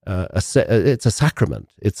 It's a sacrament.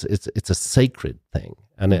 It's a sacred thing,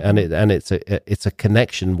 and it's a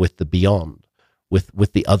connection with the beyond,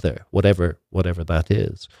 with the other, whatever that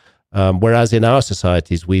is. Whereas in our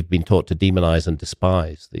societies, we've been taught to demonize and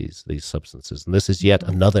despise these substances, and this is yet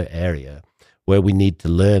another area where we need to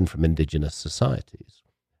learn from indigenous societies.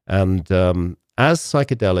 And as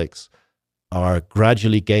psychedelics are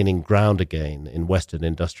gradually gaining ground again in Western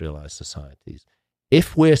industrialized societies,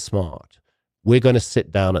 if we're smart, we're going to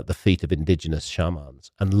sit down at the feet of indigenous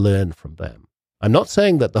shamans and learn from them. I'm not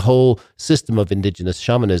saying that the whole system of indigenous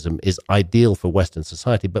shamanism is ideal for Western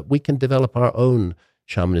society, but we can develop our own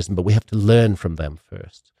shamanism, but we have to learn from them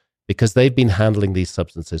first, because they've been handling these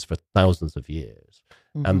substances for thousands of years,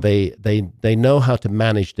 and they know how to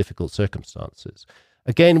manage difficult circumstances.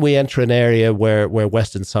 Again, we enter an area where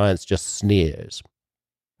Western science just sneers,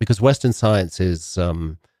 because Western science is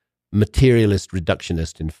materialist,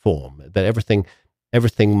 reductionist in form, that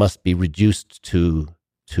everything must be reduced to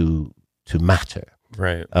matter.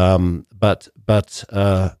 Right. But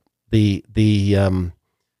the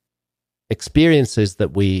experiences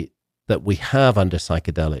that we have under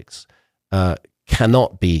psychedelics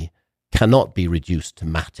cannot be reduced to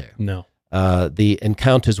matter. No. The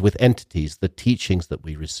encounters with entities, the teachings that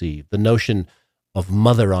we receive, the notion of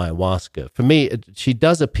Mother Ayahuasca. For me, she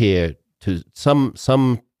does appear to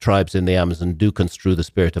some tribes in the Amazon do construe the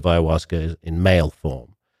spirit of ayahuasca in male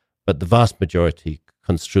form, but the vast majority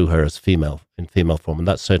construe her as female form, and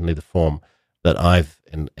that's certainly the form that I've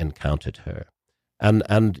encountered her. And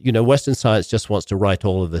Western science just wants to write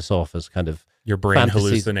all of this off as kind of your brain fantasies.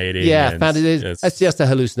 Hallucinating. Yeah, fantasies. It's just a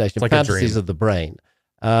hallucination. Like fantasies of the brain.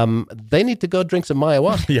 They need to go drink some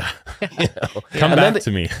ayahuasca. Yeah. Come back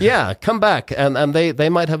to me. Yeah, come back, and they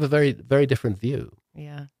might have a very, very different view.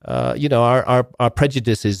 Yeah. Our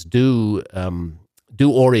prejudices do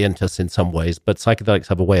orient us in some ways, but psychedelics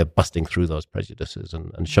have a way of busting through those prejudices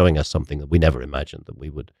and showing us something that we never imagined that we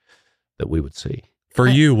would see. For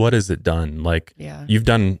you, what has it done? Like, you've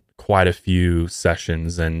done quite a few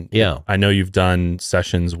sessions, and I know you've done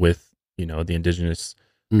sessions with, the indigenous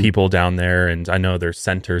people down there, and I know there's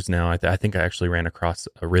centers now. I think I actually ran across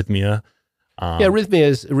Arrhythmia.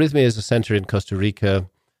 Arrhythmia is a center in Costa Rica.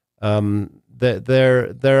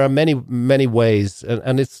 There are many ways,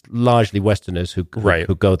 and it's largely Westerners who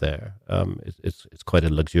go there. It's quite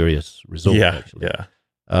a luxurious resort, actually. Yeah.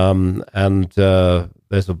 And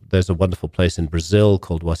there's a wonderful place in Brazil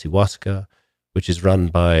called Huasihuasca, which is run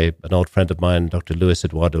by an old friend of mine, Dr. Luis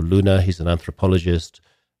Eduardo Luna. He's an anthropologist.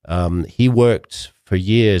 He worked for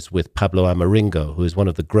years with Pablo Amaringo, who is one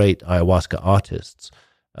of the great ayahuasca artists.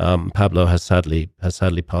 Pablo has sadly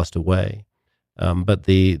passed away. But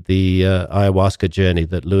the ayahuasca journey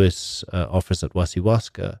that Luis offers at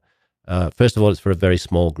Huasihuasca, first of all, it's for a very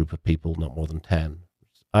small group of people, not more than 10.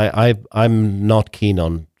 I'm not keen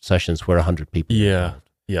on sessions where 100 people. Yeah,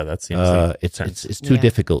 that seems. It's too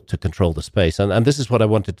difficult to control the space, and this is what I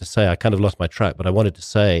wanted to say. I kind of lost my track, but I wanted to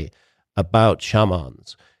say about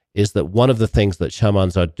shamans is that one of the things that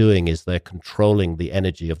shamans are doing is they're controlling the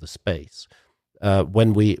energy of the space.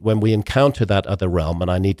 When we encounter that other realm,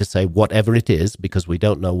 and I need to say whatever it is because we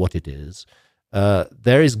don't know what it is,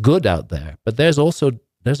 there is good out there, but there's also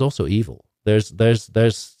evil. There's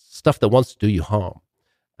stuff that wants to do you harm,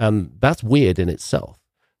 and that's weird in itself.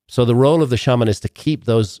 So the role of the shaman is to keep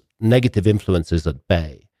those negative influences at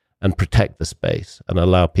bay and protect the space and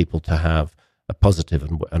allow people to have a positive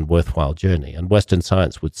and worthwhile journey. And Western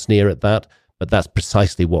science would sneer at that, but that's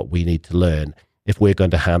precisely what we need to learn if we're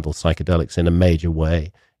going to handle psychedelics in a major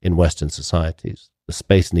way in Western societies. The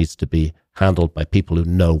space needs to be handled by people who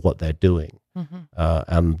know what they're doing. Mm-hmm.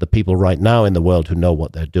 And the people right now in the world who know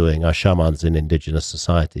what they're doing are shamans in indigenous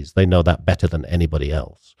societies. They know that better than anybody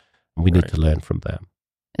else. And we need to learn from them.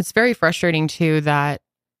 It's very frustrating, too, that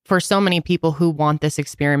for so many people who want this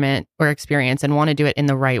experiment or experience and want to do it in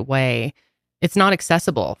the right way, it's not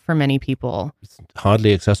accessible for many people. It's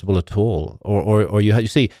hardly accessible at all. Or you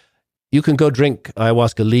see, you can go drink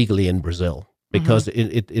ayahuasca legally in Brazil because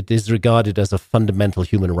it is regarded as a fundamental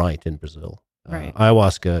human right in Brazil. Right.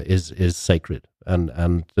 Ayahuasca is sacred,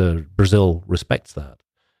 and Brazil respects that.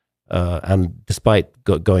 And despite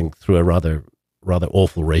going through a rather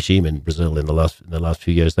awful regime in Brazil in the last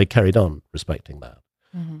few years, they carried on respecting that.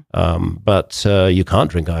 Mm-hmm. But you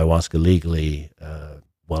can't drink ayahuasca legally,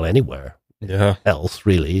 anywhere. Else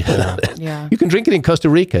really. Yeah. You can drink it in Costa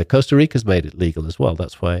Rica. Costa Rica's made it legal as well.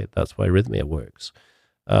 That's why Arrhythmia works.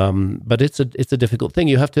 But it's a difficult thing.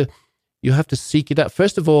 You have to seek it out.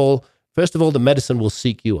 First of all, the medicine will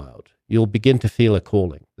seek you out. You'll begin to feel a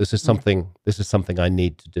calling. This is something I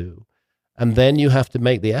need to do. And then you have to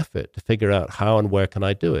make the effort to figure out how and where can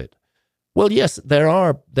I do it. Well, yes, there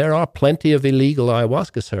are plenty of illegal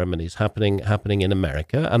ayahuasca ceremonies happening in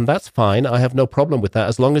America, and that's fine. I have no problem with that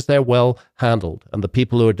as long as they're well handled and the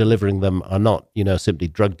people who are delivering them are not, simply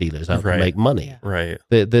drug dealers out to make money. Yeah. Right.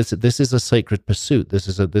 This is a sacred pursuit. This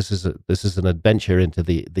is an adventure into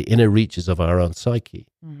the inner reaches of our own psyche.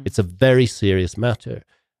 Mm-hmm. It's a very serious matter,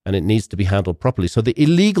 and it needs to be handled properly. So the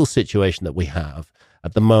illegal situation that we have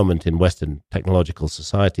at the moment in Western technological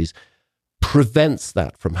societies prevents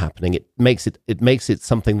that from happening. It makes it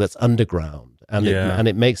something that's underground, and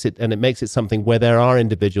it makes it something where there are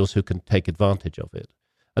individuals who can take advantage of it.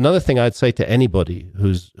 Another thing I'd say to anybody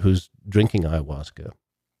who's drinking ayahuasca,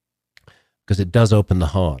 because it does open the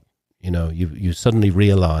heart. You suddenly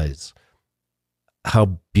realize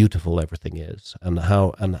how beautiful everything is,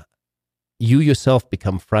 and you yourself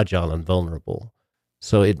become fragile and vulnerable.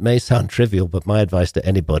 So it may sound trivial, but my advice to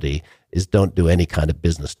anybody is don't do any kind of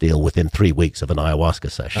business deal within 3 weeks of an ayahuasca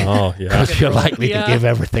session. Oh, yeah. Because you're likely to give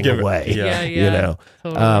everything away.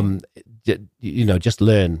 Totally. Just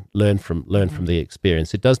learn from the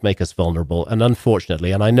experience. It does make us vulnerable. And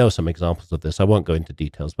unfortunately, and I know some examples of this, I won't go into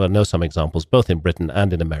details, but I know some examples both in Britain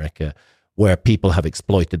and in America where people have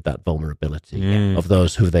exploited that vulnerability of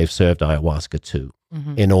those who they've served ayahuasca to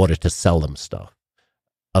in order to sell them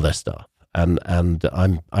other stuff. And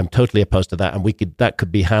I'm totally opposed to that, and that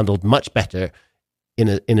could be handled much better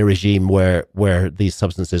in a regime where these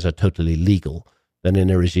substances are totally legal than in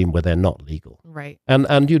a regime where they're not legal. Right. And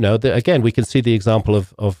again, we can see the example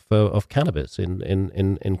of cannabis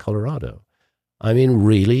in Colorado. I mean,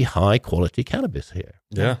 really high quality cannabis here.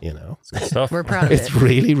 Yeah, it's good stuff. We're proud of it. It's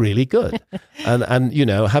really, really good. and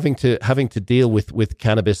having to deal with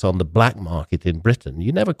cannabis on the black market in Britain,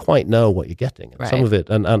 you never quite know what you're getting. And some of it,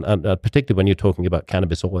 and particularly when you're talking about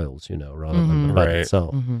cannabis oils, rather than the plant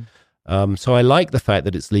itself. So I like the fact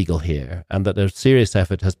that it's legal here, and that a serious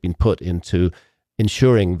effort has been put into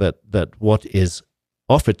ensuring that what is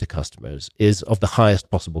offered to customers is of the highest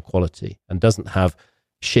possible quality and doesn't have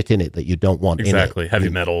shit in it that you don't want in it. Exactly. Heavy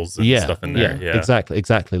metals and stuff in there. Yeah.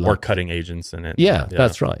 Exactly. Or cutting agents in it. Yeah,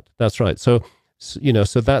 that's right. So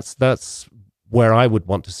that's where I would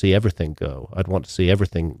want to see everything go. I'd want to see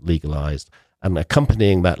everything legalized, and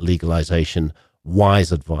accompanying that legalization,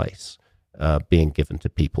 wise advice being given to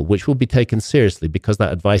people, which will be taken seriously, because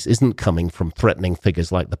that advice isn't coming from threatening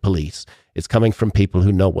figures like the police. It's coming from people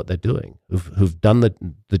who know what they're doing, who've done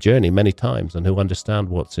the journey many times, and who understand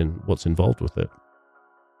what's involved with it.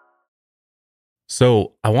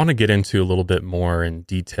 So I want to get into a little bit more in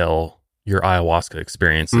detail your ayahuasca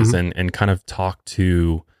experiences and kind of talk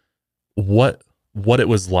to what it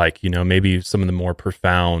was like, maybe some of the more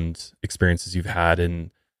profound experiences you've had. And,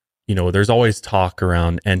 there's always talk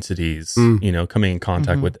around entities, coming in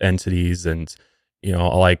contact with entities, and,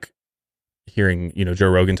 like hearing, Joe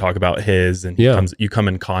Rogan talk about his, and you come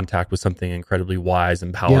in contact with something incredibly wise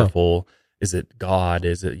and powerful. Yeah. Is it God?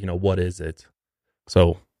 Is it, what is it?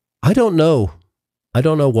 So I don't know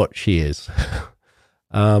what she is.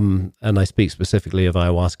 And I speak specifically of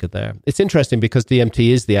ayahuasca there. It's interesting because DMT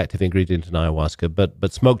is the active ingredient in ayahuasca,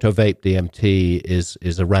 but smoked or vape DMT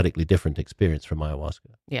is a radically different experience from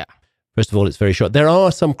ayahuasca. Yeah. First of all, it's very short. There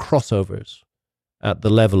are some crossovers at the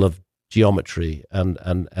level of geometry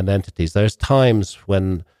and entities. There's times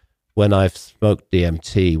when I've smoked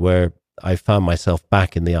DMT where I found myself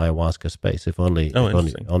back in the ayahuasca space, if only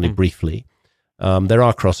briefly. There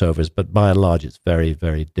are crossovers, but by and large, it's very,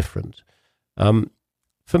 very different.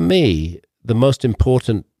 For me, the most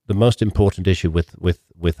important issue with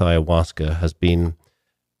ayahuasca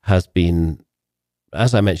has been,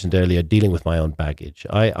 as I mentioned earlier, dealing with my own baggage.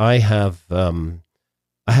 I have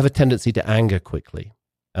a tendency to anger quickly,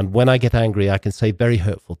 and when I get angry, I can say very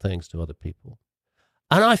hurtful things to other people,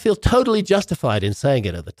 and I feel totally justified in saying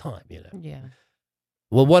it at the time. Yeah.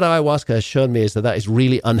 Well, what ayahuasca has shown me is that is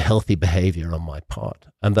really unhealthy behavior on my part,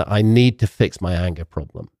 and that I need to fix my anger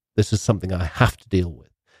problem. This is something I have to deal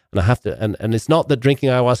with, and I have to. And it's not that drinking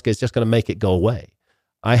ayahuasca is just going to make it go away.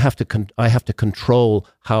 I have to control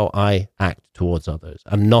how I act towards others,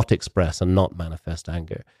 and not express and not manifest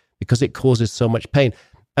anger, because it causes so much pain.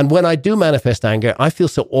 And when I do manifest anger, I feel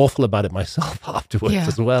so awful about it myself afterwards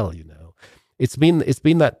as well. It's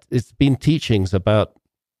been teachings about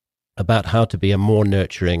how to be a more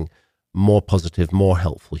nurturing, more positive, more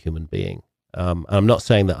helpful human being. I'm not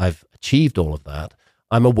saying that I've achieved all of that.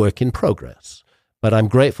 I'm a work in progress, but I'm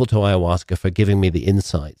grateful to ayahuasca for giving me the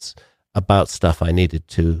insights about stuff I needed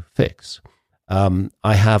to fix.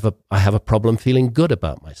 I have a problem feeling good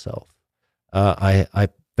about myself. I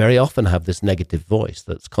very often have this negative voice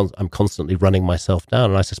I'm constantly running myself down,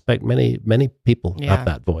 and I suspect many people have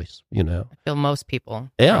that voice. I feel most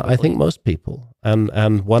people. Yeah, probably. I think most people.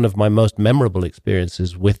 And one of my most memorable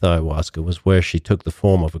experiences with ayahuasca was where she took the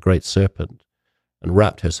form of a great serpent and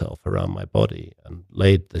wrapped herself around my body and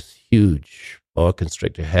laid this huge boa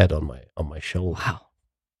constrictor head on my shoulder. Wow.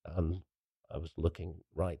 And I was looking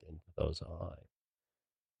right into those eyes.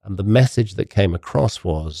 And the message that came across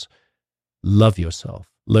was, love yourself.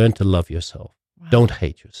 Learn to love yourself. Wow. Don't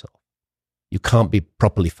hate yourself. You can't be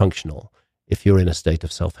properly functional if you're in a state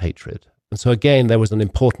of self-hatred. And so again, there was an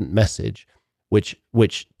important message which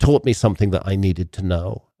taught me something that I needed to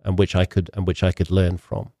know, and which I could learn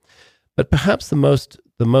from. But perhaps the most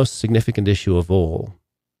significant issue of all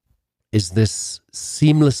is this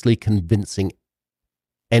seamlessly convincing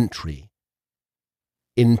entry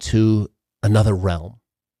into another realm,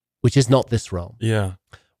 which is not this realm. Yeah.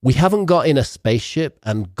 We haven't got in a spaceship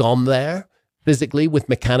and gone there physically with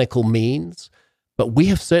mechanical means, but we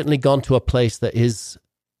have certainly gone to a place that is,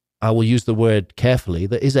 I will use the word carefully,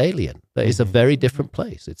 that is alien, that is a very different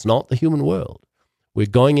place. It's not the human world. We're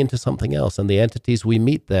going into something else, and the entities we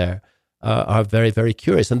meet there are very, very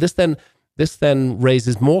curious. And this then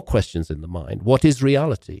raises more questions in the mind. What is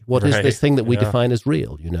reality? What is this thing that we define as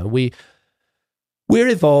real? We're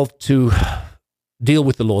evolved to deal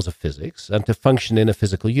with the laws of physics and to function in a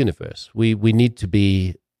physical universe. We need to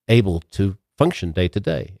be able to function day to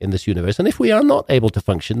day in this universe. And if we are not able to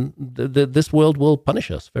function, this world will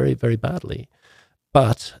punish us very, very badly.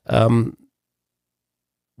 But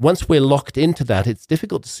once we're locked into that, it's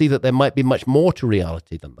difficult to see that there might be much more to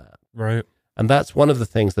reality than that. Right. And that's one of the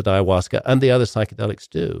things that ayahuasca and the other psychedelics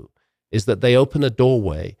do, is that they open a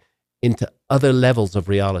doorway into other levels of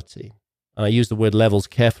reality. And I use the word levels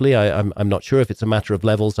carefully. I'm not sure if it's a matter of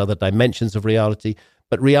levels, other dimensions of reality,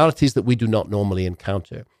 but realities that we do not normally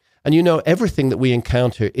encounter. And everything that we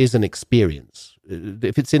encounter is an experience.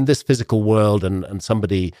 If it's in this physical world and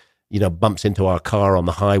somebody, bumps into our car on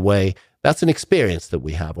the highway, that's an experience that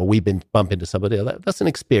we have, or we bump into somebody else. That's an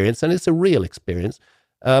experience, and it's a real experience.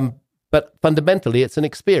 But fundamentally, it's an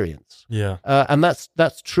experience. Yeah. And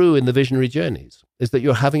that's true in the visionary journeys, is that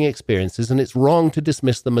you're having experiences, and it's wrong to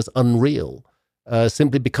dismiss them as unreal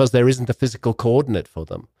simply because there isn't a physical coordinate for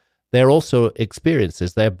them. They're also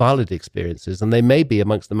experiences. They're valid experiences, and they may be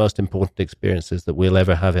amongst the most important experiences that we'll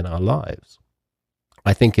ever have in our lives.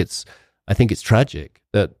 I think it's tragic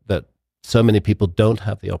that so many people don't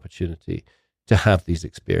have the opportunity to have these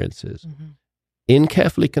experiences. Mm-hmm. In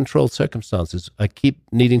carefully controlled circumstances. I keep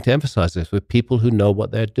needing to emphasize this, with people who know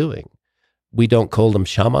what they're doing. We don't call them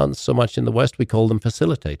shamans so much in the West, we call them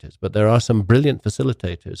facilitators. But there are some brilliant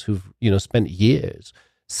facilitators who've spent years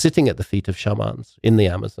sitting at the feet of shamans in the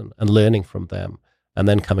Amazon and learning from them, and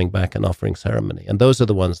then coming back and offering ceremony. And those are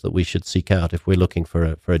the ones that we should seek out if we're looking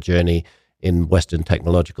for a journey in Western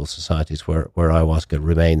technological societies where ayahuasca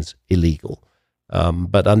remains illegal.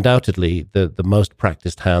 But undoubtedly, the most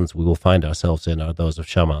practiced hands we will find ourselves in are those of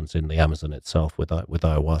shamans in the Amazon itself with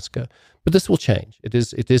ayahuasca. But this will change. It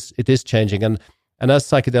is changing, and as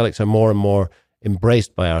psychedelics are more and more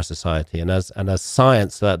embraced by our society, and as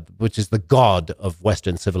science, which is the god of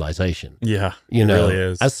Western civilization, it really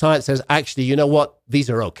is. As science says, actually, you know what? These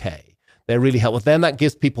are okay. They're really helpful. Then that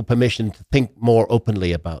gives people permission to think more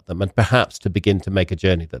openly about them, and perhaps to begin to make a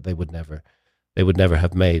journey that they would never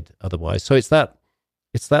have made otherwise. So it's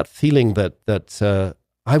that feeling that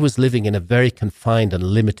I was living in a very confined and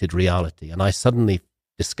limited reality, and I suddenly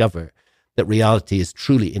discover that reality is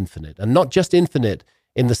truly infinite, and not just infinite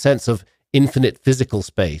in the sense of infinite physical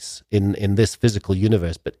space in this physical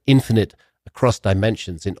universe, but infinite across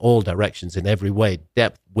dimensions, in all directions, in every way,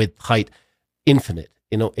 depth, width, height, infinite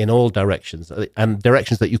in all directions, and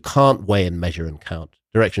directions that you can't weigh and measure and count,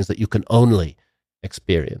 directions that you can only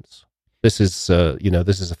experience. This is a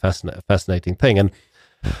fascinating thing. And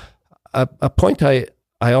a point I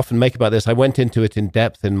often make about this, I went into it in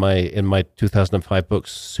depth in my 2005 book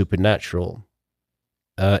Supernatural,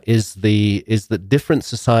 is that different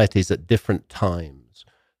societies at different times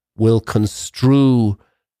will construe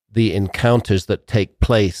the encounters that take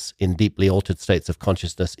place in deeply altered states of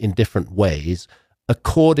consciousness in different ways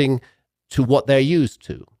according to what they're used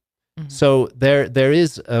to. Mm-hmm. So there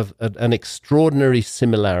is an extraordinary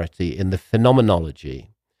similarity in the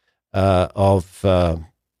phenomenology of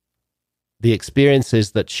the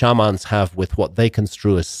experiences that shamans have with what they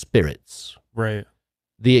construe as spirits. Right.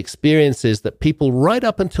 The experiences that people right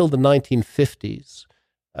up until the 1950s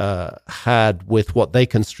had with what they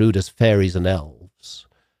construed as fairies and elves.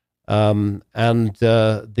 And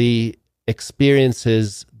the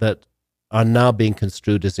experiences that are now being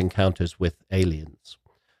construed as encounters with aliens.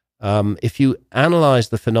 If you analyze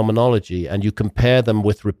the phenomenology and you compare them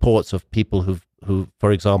with reports of people who,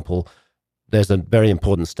 for example, there's a very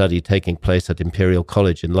important study taking place at Imperial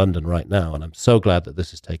College in London right now, and I'm so glad that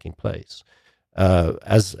this is taking place.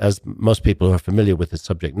 As most people who are familiar with this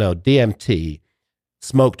subject know, DMT,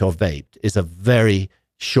 smoked or vaped, is a very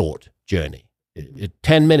short journey.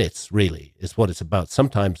 10 minutes, really, is what it's about,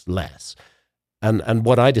 sometimes less. And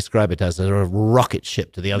what I describe it as a rocket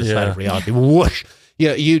ship to the other side of reality. Whoosh!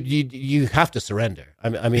 You have to surrender.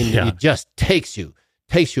 I mean, it just takes you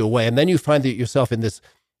away, and then you find that yourself in this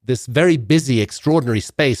very busy, extraordinary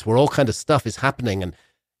space where all kind of stuff is happening, and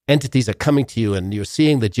entities are coming to you, and you're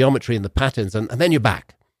seeing the geometry and the patterns, and then you're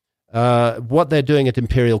back. What they're doing at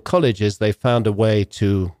Imperial College is they found a way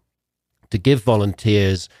to give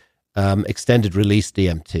volunteers extended release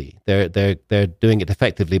DMT. They're doing it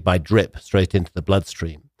effectively by drip straight into the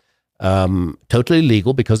bloodstream. Totally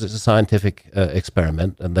legal because it's a scientific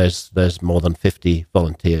experiment, and there's more than 50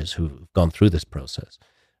 volunteers who've gone through this process.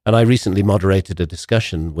 And I recently moderated a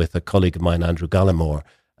discussion with a colleague of mine, Andrew Gallimore,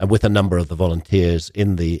 and with a number of the volunteers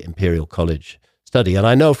in the Imperial College study. And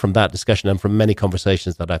I know from that discussion and from many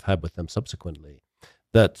conversations that I've had with them subsequently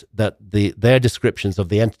that their descriptions of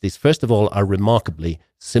the entities, first of all, are remarkably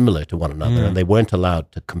similar to one another, and they weren't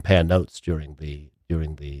allowed to compare notes during the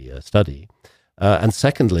study. And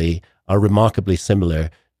secondly, are remarkably similar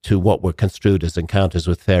to what were construed as encounters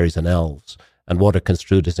with fairies and elves, and what are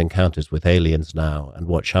construed as encounters with aliens now, and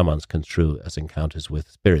what shamans construe as encounters with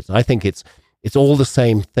spirits. I think it's all the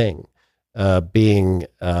same thing, being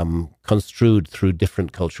construed through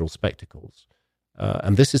different cultural spectacles.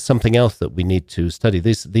 And this is something else that we need to study.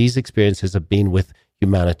 These experiences have been with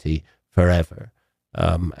humanity forever.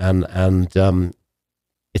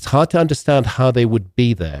 It's hard to understand how they would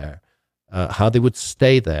be there, how they would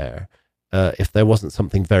stay there, if there wasn't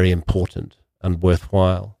something very important and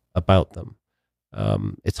worthwhile about them.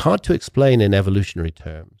 It's hard to explain in evolutionary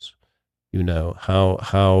terms,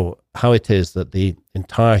 how it is that the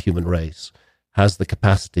entire human race has the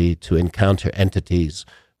capacity to encounter entities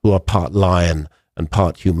who are part lion and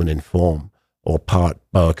part human in form, or part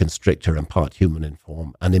boa constrictor and part human in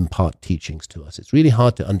form, and impart teachings to us. It's really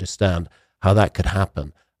hard to understand how that could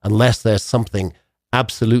happen unless there's something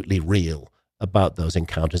absolutely real about those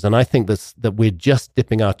encounters. And I think that we're just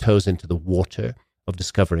dipping our toes into the water of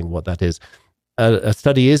discovering what that is. A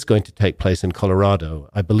study is going to take place in Colorado,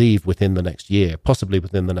 I believe, within the next year, possibly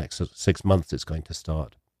within the next 6 months it's going to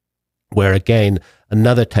start, where again,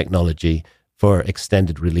 another technology for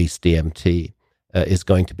extended release DMT is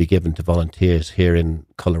going to be given to volunteers here in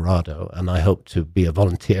Colorado, and I hope to be a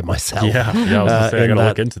volunteer myself. Yeah, I was going to say, I got to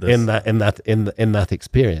look into this. In that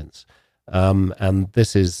experience, and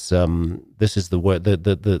this is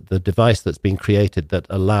the device that's been created that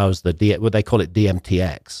allows what they call it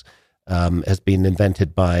DMTX, has been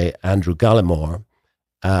invented by Andrew Gallimore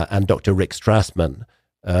and Dr. Rick Strassman,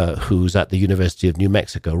 who's at the University of New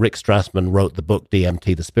Mexico. Rick Strassman wrote the book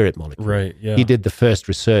DMT, the Spirit Molecule. Right, yeah. He did the first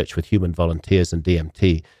research with human volunteers in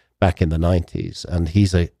DMT back in the 90s, and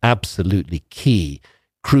he's an absolutely key,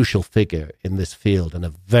 crucial figure in this field, and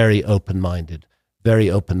a very open-minded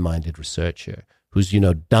researcher who's,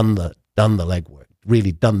 done the legwork,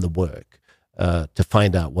 really done the work to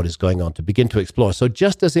find out what is going on, to begin to explore. So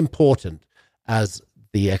just as important as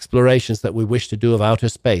the explorations that we wish to do of outer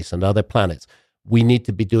space and other planets, we need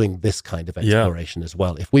to be doing this kind of exploration as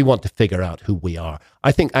well if we want to figure out who we are.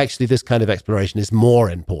 I think actually this kind of exploration is more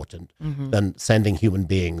important than sending human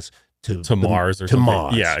beings to Mars or to something.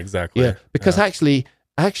 Mars. Yeah, exactly. Yeah, because actually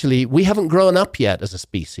we haven't grown up yet as a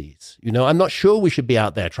species. I'm not sure we should be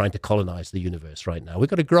out there trying to colonize the universe right now. We've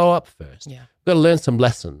got to grow up first. Yeah. We've got to learn some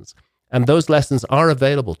lessons. And those lessons are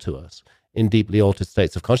available to us in deeply altered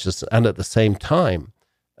states of consciousness. And at the same time,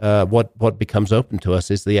 what becomes open to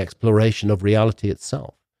us is the exploration of reality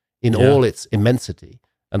itself in all its immensity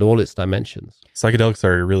and all its dimensions. Psychedelics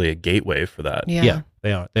are really a gateway for that. Yeah,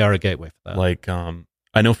 they are. They are a gateway for that. Like,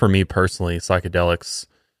 I know for me personally, psychedelics,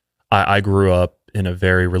 I grew up in a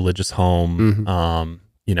very religious home.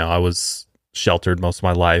 I was sheltered most of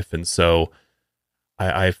my life. And so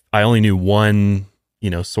I only knew one,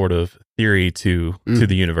 sort of theory to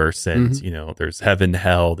the universe, and there's heaven,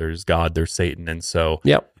 hell, there's God, there's Satan, and so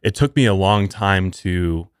it took me a long time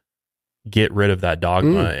to get rid of that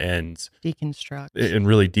dogma and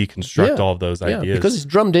really deconstruct all of those ideas, because it's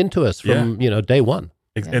drummed into us from day one.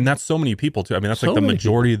 And that's so many people too. I mean, that's like the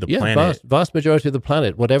majority of the planet. Vast majority of the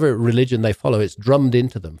planet, whatever religion they follow, it's drummed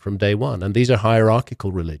into them from day one. And these are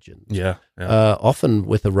hierarchical religions. Yeah. Often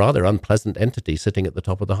with a rather unpleasant entity sitting at the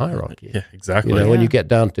top of the hierarchy. Yeah, exactly. When you get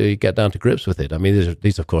down to grips with it. I mean,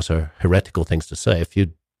 these of course are heretical things to say. A few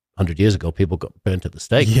 100 years ago, people got burnt at the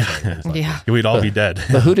stake. We'd all be dead.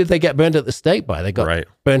 But who did they get burnt at the stake by? They got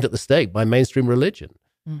burnt at the stake by mainstream religion.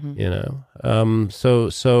 So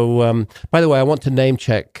by the way, I want to name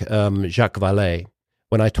check Jacques Vallée.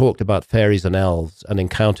 When I talked about fairies and elves and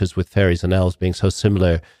encounters with fairies and elves being so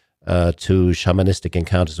similar to shamanistic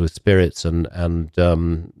encounters with spirits and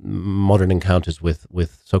modern encounters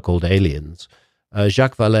with so-called aliens,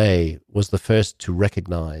 Jacques Vallée was the first to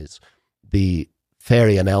recognize the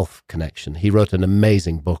fairy and elf connection. He wrote an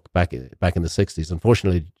amazing book back in the 60s.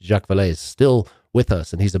 Unfortunately, Jacques Vallée is still with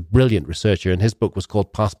us, and he's a brilliant researcher, and his book was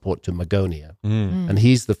called Passport to Magonia. And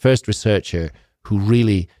he's the first researcher who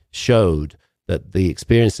really showed that the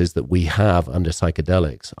experiences that we have under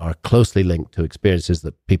psychedelics are closely linked to experiences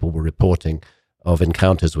that people were reporting of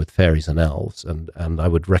encounters with fairies and elves. And I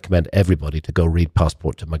would recommend everybody to go read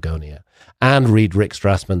Passport to Magonia and read Rick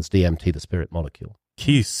Strassman's DMT, the Spirit Molecule.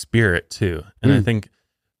 Key spirit too. And I think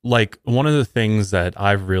like one of the things that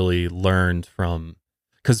I've really learned from,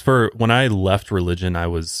 because when I left religion, I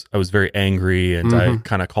was very angry, and I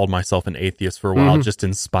kind of called myself an atheist for a while, just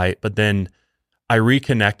in spite. But then I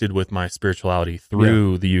reconnected with my spirituality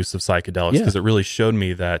through the use of psychedelics, because it really showed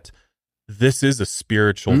me that this is a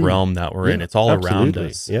spiritual realm that we're in. It's all around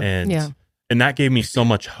us, and that gave me so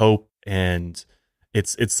much hope. And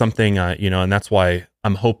it's something and that's why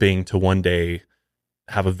I'm hoping to one day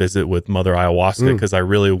have a visit with Mother Ayahuasca, because I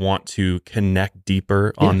really want to connect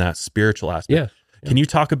deeper on that spiritual aspect. Can you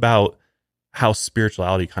talk about how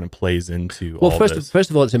spirituality kind of plays into all this. First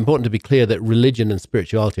of all, it's important to be clear that religion and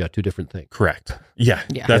spirituality are two different things. Correct. Yeah.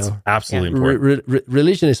 That's absolutely important.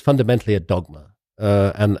 Religion is fundamentally a dogma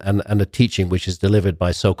and a teaching which is delivered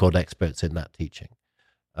by so-called experts in that teaching.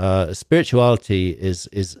 Spirituality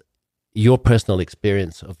is your personal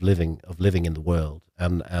experience of living in the world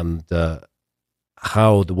and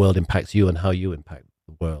how the world impacts you and how you impact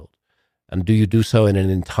the world. And do you do so in an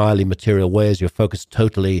entirely material way as you're focused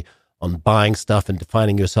totally on buying stuff and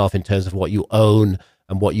defining yourself in terms of what you own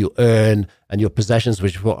and what you earn and your possessions,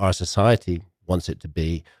 which is what our society wants it to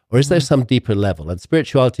be? Or is there some deeper level? And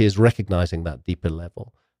spirituality is recognizing that deeper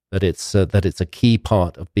level, that it's a key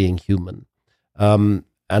part of being human. And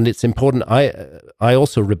it's important. I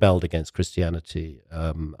also rebelled against Christianity.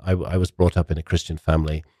 I was brought up in a Christian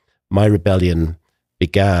family. My rebellion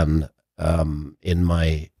began in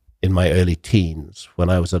my early teens when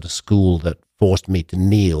I was at a school that forced me to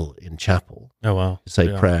kneel in chapel. Oh wow! To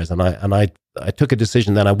say prayers, and I took a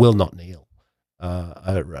decision that I will not kneel.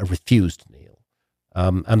 I refused to kneel,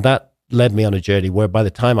 and that led me on a journey where by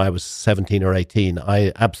the time I was 17 or 18,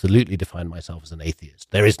 I absolutely defined myself as an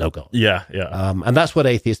atheist. There is no God. Yeah. And that's what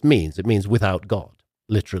atheist means. It means without God,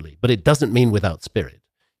 literally. But it doesn't mean without spirit.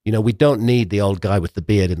 We don't need the old guy with the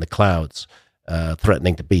beard in the clouds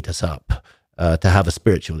threatening to beat us up to have a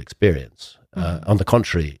spiritual experience. On the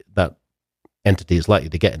contrary, that entity is likely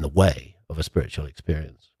to get in the way of a spiritual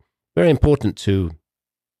experience. Very important to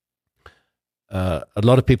a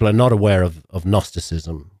lot of people are not aware of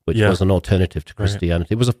Gnosticism, which was an alternative to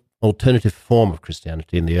Christianity. Right. It was an alternative form of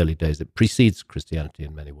Christianity in the early days. It precedes Christianity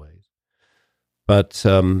in many ways. But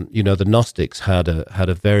the Gnostics had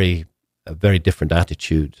a very different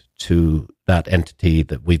attitude to that entity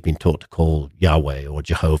that we've been taught to call Yahweh or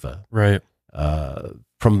Jehovah. Right.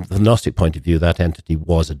 From the Gnostic point of view, that entity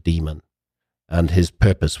was a demon, and his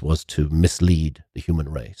purpose was to mislead the human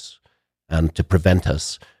race and to prevent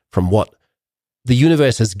us from what the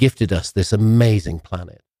universe has gifted us, this amazing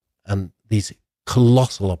planet and these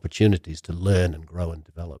colossal opportunities to learn and grow and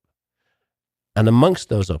develop. And amongst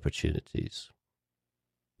those opportunities,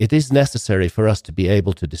 it is necessary for us to be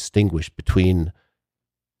able to distinguish between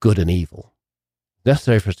good and evil. It's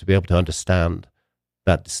necessary for us to be able to understand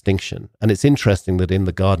that distinction. And it's interesting that in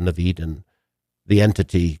the Garden of Eden, the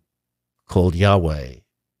entity called Yahweh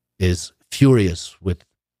is furious with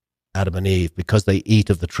Adam and Eve because they eat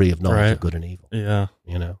of the tree of knowledge of good and evil. Yeah.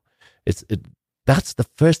 That's the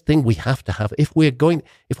first thing we have to have. If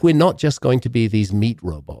we're not just going to be these meat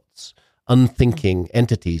robots, unthinking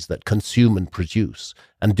entities that consume and produce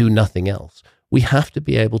and do nothing else, we have to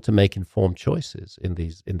be able to make informed choices in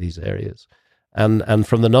these areas. And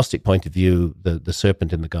from the Gnostic point of view, the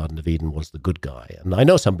serpent in the Garden of Eden was the good guy. And I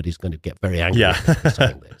know somebody's going to get very angry for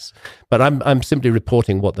saying this, but I'm simply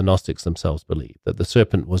reporting what the Gnostics themselves believe, that the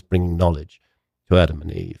serpent was bringing knowledge to Adam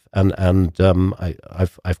and Eve. And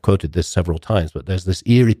I've quoted this several times, but there's this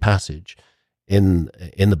eerie passage in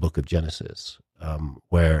the book of Genesis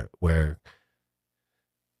where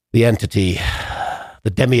the entity, the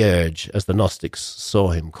demiurge, as the Gnostics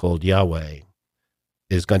saw him, called Yahweh,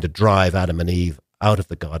 is going to drive Adam and Eve out of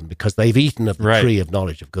the garden because they've eaten of the tree of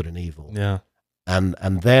knowledge of good and evil. Yeah. And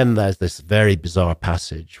then there's this very bizarre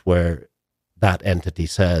passage where that entity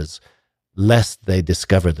says, lest they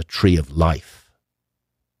discover the tree of life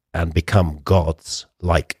and become gods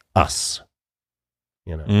like us.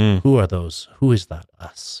 Who are those? Who is that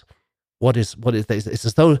us? What is this? It's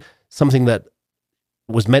as though something that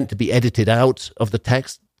was meant to be edited out of the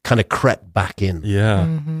text kind of crept back in. Yeah.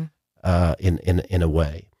 Mm-hmm. In a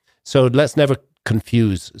way. So let's never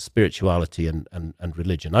confuse spirituality and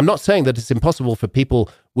religion. I'm not saying that it's impossible for people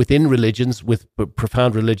within religions with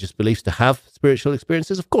profound religious beliefs to have spiritual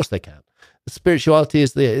experiences. Of course they can. Spirituality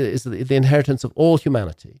is the inheritance of all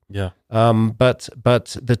humanity. Yeah. But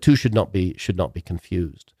the two should not be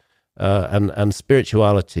confused. And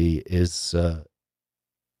spirituality is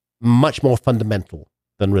much more fundamental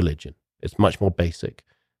than religion. It's much more basic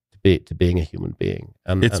to being a human being.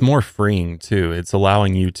 And it's more freeing too. It's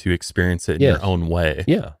allowing you to experience it in your own way.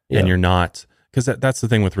 Yeah. And you're not, because that's the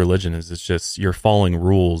thing with religion is it's just you're following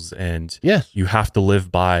rules and you have to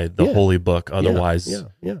live by the holy book. Otherwise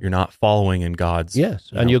you're not following in God's.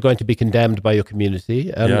 Yes. And you're going to be condemned by your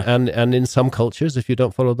community. And in some cultures, if you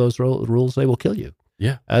don't follow those rules, they will kill you.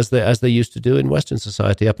 Yeah. As they used to do in Western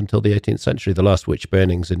society up until the 18th century. The last witch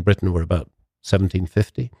burnings in Britain were about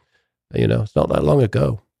 1750. It's not that long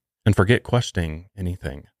ago. And forget questioning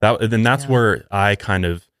anything. That's where I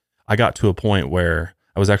got to a point where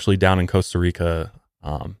I was actually down in Costa Rica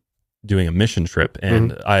doing a mission trip,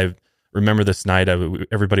 and I remember this night,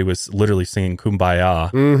 everybody was literally singing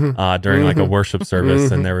Kumbaya during like a worship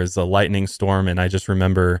service, and there was a lightning storm. And I just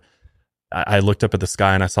remember I looked up at the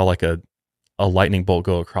sky and I saw like a lightning bolt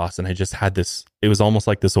go across, and I just had this, it was almost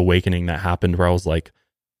like this awakening that happened where I was like,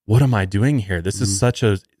 what am I doing here? This is such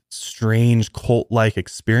a strange cult-like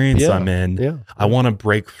experience I'm in. Yeah. I want to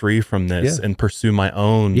break free from this and pursue my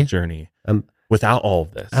own journey without all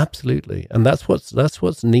of this. Absolutely. And that's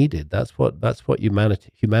what's needed. That's what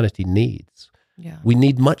humanity needs. Yeah. We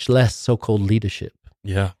need much less so-called leadership.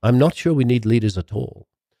 Yeah. I'm not sure we need leaders at all.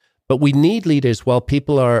 But we need leaders while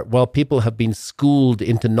people have been schooled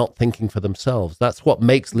into not thinking for themselves. That's what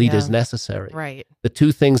makes leaders necessary. Right. The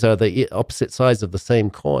two things are the opposite sides of the same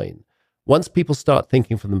coin. Once people start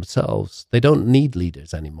thinking for themselves, they don't need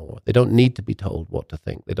leaders anymore. They don't need to be told what to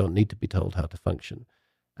think. They don't need to be told how to function.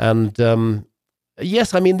 And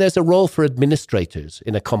yes, I mean, there's a role for administrators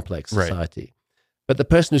in a complex society. Right. But the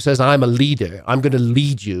person who says, I'm a leader, I'm going to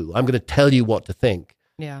lead you, I'm going to tell you what to think.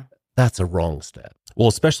 Yeah. That's a wrong step. Well,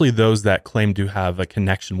 especially those that claim to have a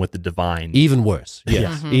connection with the divine. Even worse.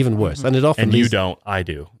 Yes, even worse. And it often leads, you don't, I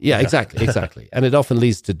do. Yeah, exactly. And it often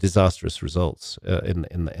leads to disastrous results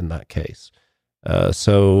in that case.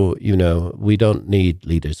 So, we don't need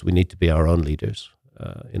leaders. We need to be our own leaders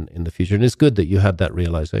in the future. And it's good that you had that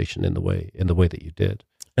realization in the way that you did.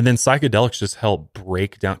 And then psychedelics just help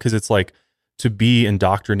break down, because it's like to be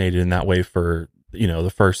indoctrinated in that way for,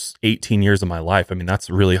 the first 18 years of my life. I mean, that's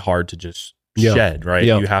really hard to just shed, right?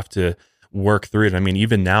 You have to work through it. I mean,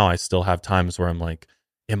 even now I still have times where I'm like,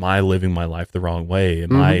 am I living my life the wrong way?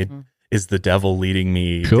 Is the devil leading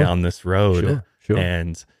me down this road?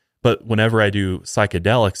 Sure. But whenever I do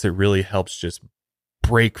psychedelics, it really helps just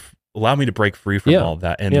allow me to break free from all of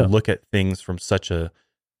that and look at things from such a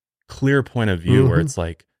clear point of view where it's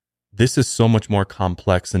like, this is so much more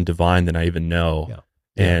complex and divine than I even know. Yeah.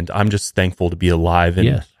 And I'm just thankful to be alive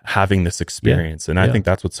and having this experience. And I think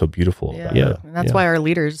that's what's so beautiful about it. And that's why our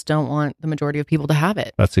leaders don't want the majority of people to have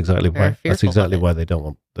it. That's exactly why. That's exactly why they don't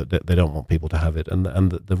want people to have it.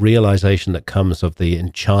 And the realization that comes of the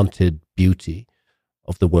enchanted beauty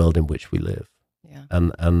of the world in which we live. Yeah.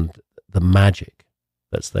 And the magic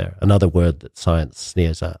that's there. Another word that science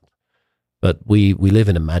sneers at. But we live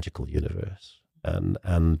in a magical universe.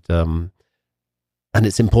 And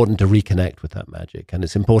it's important to reconnect with that magic, and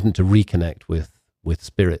it's important to reconnect with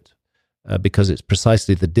spirit, because it's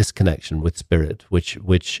precisely the disconnection with spirit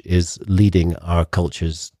which is leading our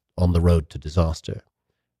cultures on the road to disaster.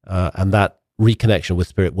 And that reconnection with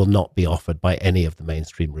spirit will not be offered by any of the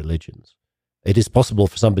mainstream religions. It is possible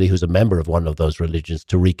for somebody who's a member of one of those religions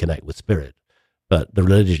to reconnect with spirit, but the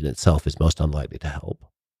religion itself is most unlikely to help.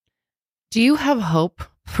 Do you have hope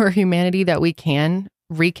for humanity that we can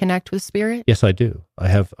reconnect with spirit? Yes, I do. I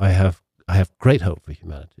have great hope for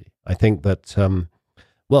humanity. I think that,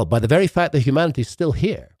 by the very fact that humanity is still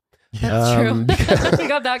here. That's true. We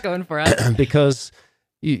got that going for us. Because,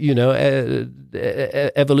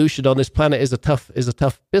 evolution on this planet is a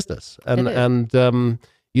tough business. And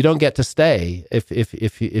you don't get to stay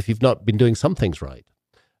if you've not been doing some things right.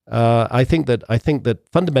 I think that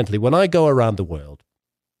fundamentally, when I go around the world,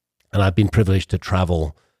 and I've been privileged to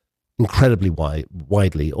travel incredibly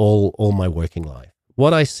widely all my working life,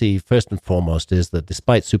 what I see first and foremost is that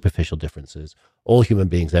despite superficial differences, all human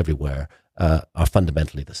beings everywhere are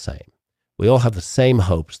fundamentally the same. We all have the same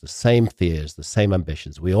hopes, the same fears, the same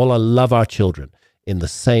ambitions. We all love our children in the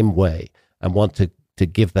same way and want to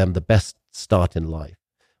give them the best start in life.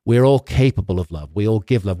 We're all capable of love. We all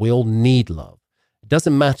give love. We all need love. It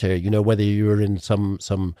doesn't matter, whether you're in some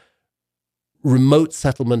remote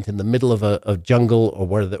settlement in the middle of a jungle or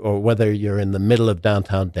whether you're in the middle of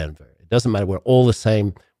downtown Denver. It doesn't matter. We're all the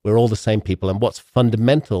same. We're all the same people. And what's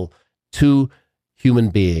fundamental to human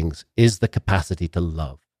beings is the capacity to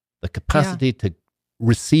love, the capacity to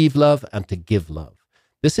receive love and to give love.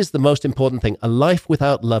 This is the most important thing. A life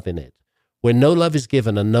without love in it, where no love is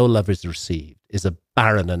given and no love is received, is a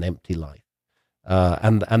barren and empty life.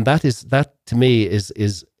 And that to me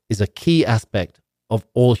is a key aspect of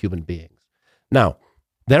all human beings. Now,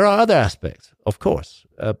 there are other aspects, of course,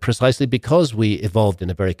 precisely because we evolved in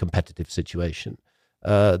a very competitive situation.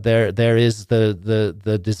 There is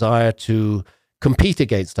the desire to compete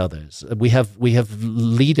against others. We have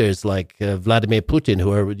leaders like Vladimir Putin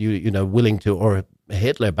who are willing to, or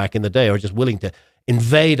Hitler back in the day, or just willing to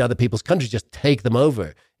invade other people's countries, just take them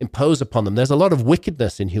over, impose upon them. There's a lot of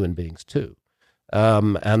wickedness in human beings too.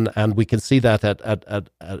 And we can see that at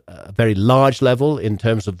a very large level in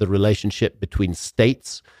terms of the relationship between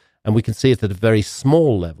states, and we can see it at a very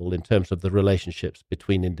small level in terms of the relationships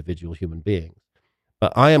between individual human beings.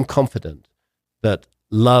 But I am confident that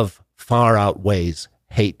love far outweighs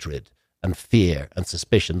hatred and fear and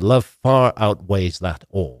suspicion. Love far outweighs that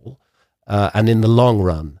all. And in the long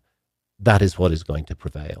run, that is what is going to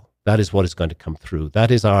prevail. That is what is going to come through.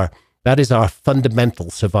 That is our fundamental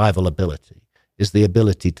survival ability, is the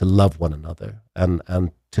ability to love one another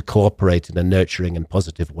and to cooperate in a nurturing and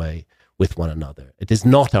positive way with one another. It is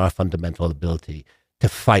not our fundamental ability to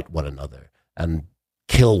fight one another and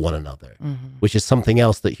kill one another, which is something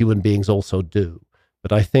else that human beings also do.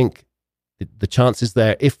 But I think the chance is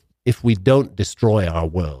there, if we don't destroy our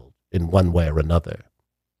world in one way or another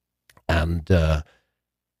and,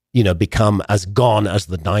 become as gone as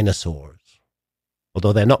the dinosaurs,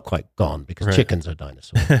 although they're not quite gone because chickens are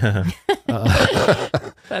dinosaurs.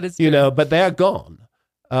 That is true. But they're gone.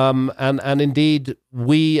 And indeed,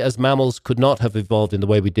 we as mammals could not have evolved in the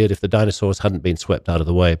way we did if the dinosaurs hadn't been swept out of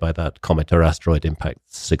the way by that comet or asteroid impact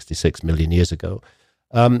 66 million years ago.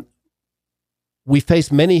 We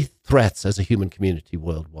face many threats as a human community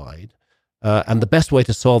worldwide, and the best way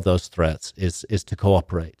to solve those threats is to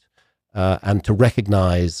cooperate and to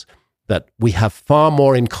recognize that we have far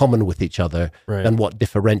more in common with each other than what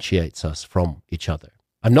differentiates us from each other.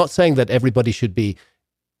 I'm not saying that everybody should be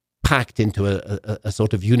packed into a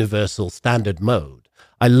sort of universal standard mode.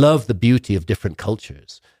 I love the beauty of different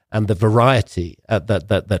cultures and the variety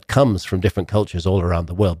that comes from different cultures all around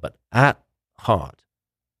the world. But at heart,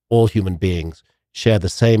 all human beings share the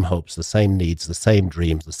same hopes, the same needs, the same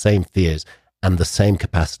dreams, the same fears, and the same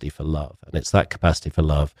capacity for love. And it's that capacity for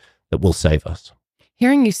love that will save us.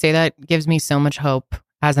 Hearing you say that gives me so much hope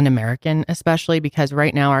as an American, especially because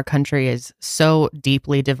right now our country is so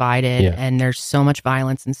deeply divided and there's so much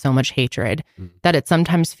violence and so much hatred that it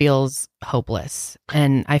sometimes feels hopeless.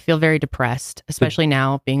 And I feel very depressed, especially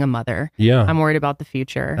now being a mother. Yeah. I'm worried about the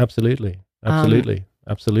future. Absolutely.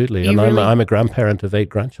 And I'm a grandparent of 8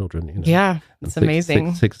 grandchildren. Yeah, it's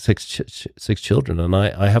amazing. Six children, and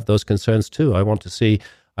I have those concerns too. I want to see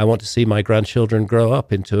my grandchildren grow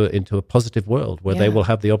up into a positive world where they will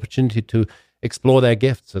have the opportunity to explore their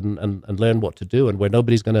gifts and learn what to do, and where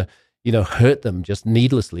nobody's going to hurt them just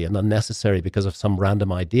needlessly and unnecessary because of some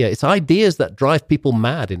random idea. It's ideas that drive people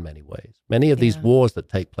mad in many ways. Many of these wars that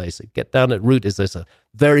take place, get down at root, is there's a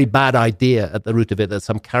very bad idea at the root of it that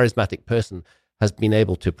some charismatic person has been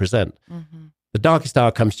able to present. The darkest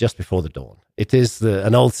hour comes just before the dawn. It is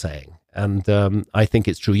an old saying, and I think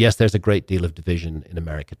it's true. Yes, there's a great deal of division in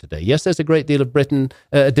America today. Yes, there's a great deal of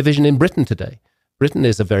division in Britain today. Britain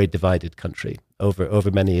is a very divided country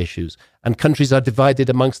over many issues, and countries are divided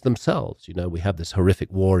amongst themselves. We have this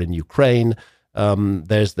horrific war in Ukraine.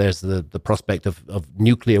 There's the prospect of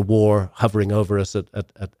nuclear war hovering over us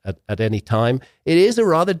at any time. It is a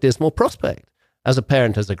rather dismal prospect as a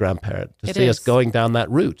parent, as a grandparent, to see us going down that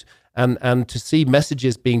route, and to see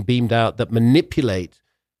messages being beamed out that manipulate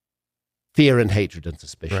fear and hatred and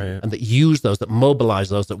suspicion, and that use those, that mobilize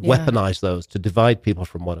those, that weaponize those to divide people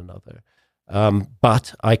from one another.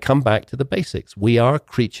 But I come back to the basics. We are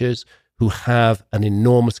creatures who have an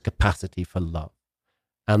enormous capacity for love.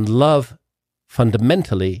 And love,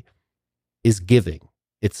 fundamentally, is giving.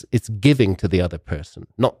 It's giving to the other person,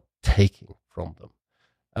 not taking from them.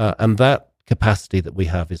 And that capacity that we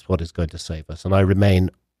have is what is going to save us. And I remain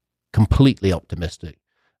completely optimistic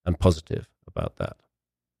and positive about that.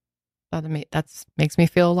 That makes me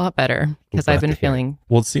feel a lot better, because I've been feeling...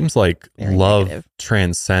 Well, it seems like love negative.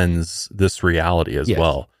 Transcends this reality as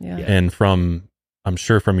well. Yeah. And I'm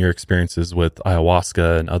sure from your experiences with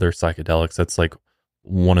ayahuasca and other psychedelics, that's like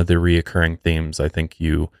one of the reoccurring themes I think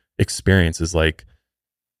you experience is like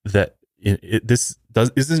that this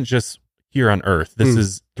isn't just here on Earth. This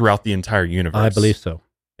is throughout the entire universe. I believe so.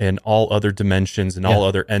 And all other dimensions and all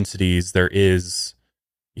other entities, there is,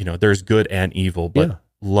 there's good and evil, but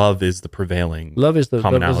love is the prevailing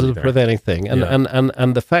commonality there. Prevailing thing. And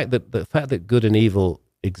the fact that good and evil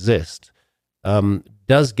exist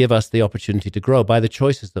does give us the opportunity to grow by the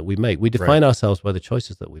choices that we make. We define ourselves by the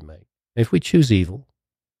choices that we make. If we choose evil,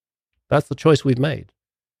 that's the choice we've made.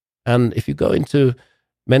 And if you go into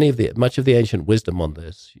much of the ancient wisdom on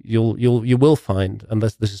this, you will find, and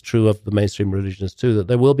this is true of the mainstream religions too, that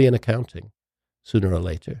there will be an accounting sooner or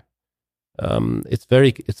later. It's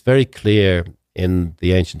very clear in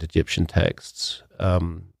the ancient Egyptian texts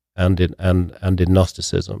and in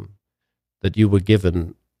Gnosticism that you were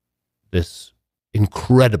given this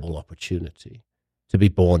incredible opportunity to be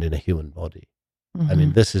born in a human body. I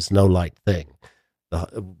mean, this is no light thing.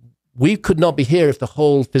 We could not be here if the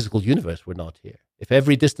whole physical universe were not here. If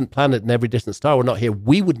every distant planet and every distant star were not here,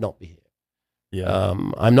 we would not be here. Yeah.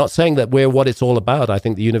 I'm not saying that we're what it's all about. I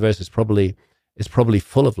think the universe is probably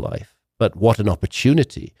full of life. But what an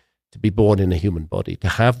opportunity to be born in a human body, to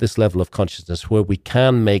have this level of consciousness where we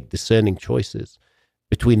can make discerning choices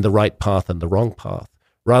between the right path and the wrong path,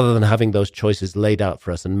 rather than having those choices laid out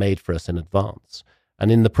for us and made for us in advance.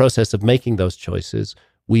 And in the process of making those choices,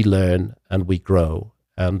 we learn and we grow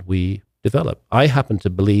and we develop. I happen to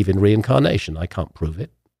believe in reincarnation. I can't prove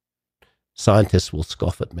it. Scientists will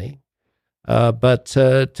scoff at me. But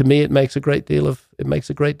to me, it makes a great deal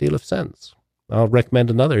of sense. I'll recommend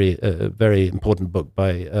another very important book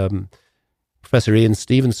by Professor Ian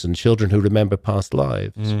Stevenson, Children Who Remember Past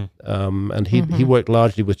Lives. And he worked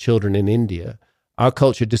largely with children in India. Our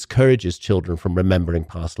culture discourages children from remembering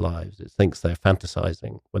past lives. It thinks they're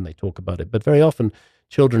fantasizing when they talk about it. But very often,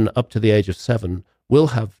 children up to the age of 7 will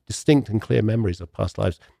have distinct and clear memories of past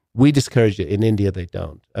lives. We discourage it. In India, they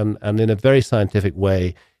don't. And in a very scientific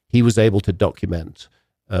way, he was able to document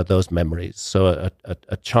those memories. So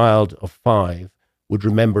a child of 5 would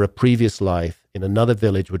remember a previous life in another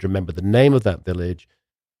village, would remember the name of that village.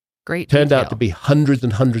 Great turned detail. out to be hundreds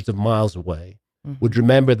and hundreds of miles away, would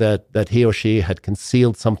remember that he or she had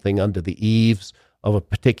concealed something under the eaves of a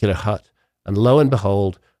particular hut. And lo and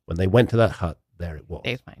behold, when they went to that hut, there it was.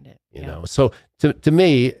 They find it. You know, so to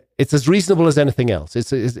me, it's as reasonable as anything else.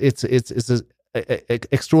 It's as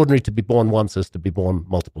extraordinary to be born once as to be born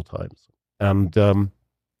multiple times. And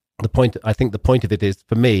I think the point of it is,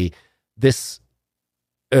 for me, this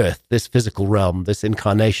earth, this physical realm, this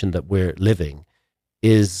incarnation that we're living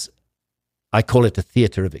is, I call it a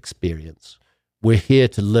theater of experience. We're here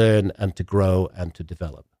to learn and to grow and to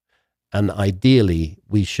develop. And ideally,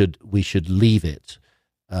 we should leave it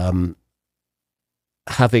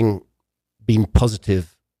having been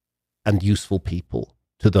positive and useful people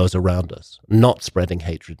to those around us, not spreading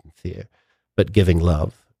hatred and fear, but giving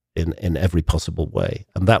love in every possible way.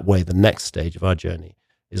 And that way, the next stage of our journey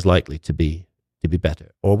is likely to be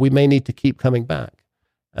better. Or we may need to keep coming back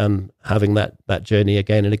and having that journey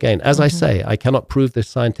again and again. As I say, I cannot prove this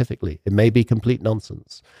scientifically. It may be complete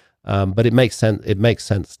nonsense, but it makes sense. It makes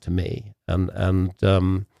sense to me. And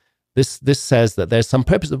this says that there's some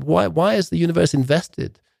purpose of why is the universe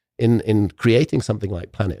invested in creating something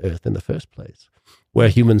like planet Earth in the first place, where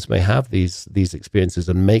humans may have these experiences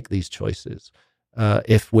and make these choices.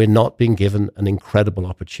 If we're not being given an incredible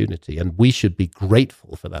opportunity, and we should be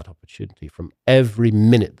grateful for that opportunity from every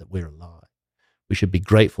minute that we're alive. We should be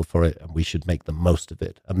grateful for it, and we should make the most of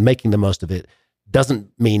it. And making the most of it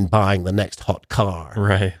doesn't mean buying the next hot car,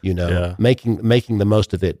 right? You know, yeah. Making the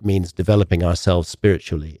most of it means developing ourselves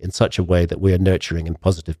spiritually in such a way that we are nurturing and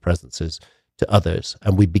positive presences to others,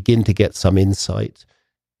 and we begin to get some insight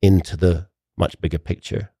into the much bigger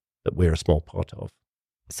picture that we're a small part of.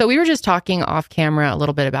 So we were just talking off camera a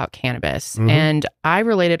little bit about cannabis, and I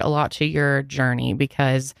related a lot to your journey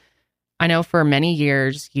because I know for many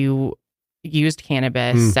years you used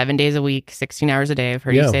cannabis 7 days a week, 16 hours a day. I've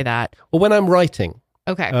heard you say that. Well, when I'm writing,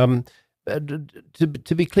 okay.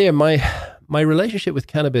 To be clear, my relationship with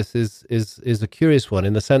cannabis is a curious one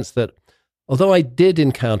in the sense that although I did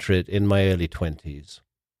encounter it in my early 20s,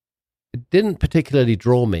 it didn't particularly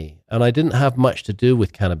draw me, and I didn't have much to do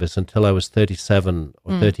with cannabis until I was 37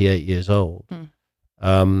 or 38 years old.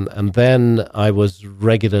 And then I was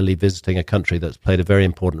regularly visiting a country that's played a very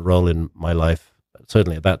important role in my life,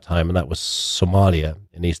 certainly at that time, and that was Somalia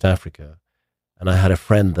in East Africa. And I had a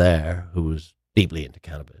friend there who was deeply into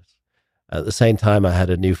cannabis. At the same time, I had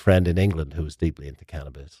a new friend in England who was deeply into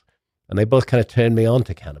cannabis. And they both kind of turned me on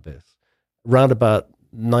to cannabis. Around about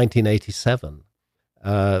 1987,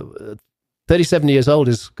 37 years old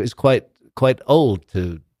is quite old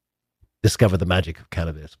to discover the magic of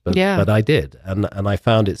cannabis, but I did, and I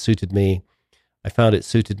found it suited me. I found it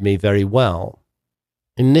suited me very well.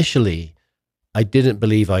 Initially, I didn't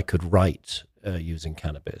believe I could write using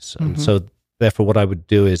cannabis, and so therefore, what I would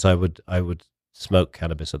do is I would smoke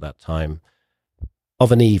cannabis at that time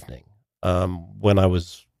of an evening when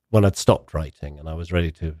I'd stopped writing and I was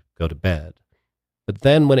ready to go to bed. But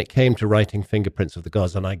then when it came to writing Fingerprints of the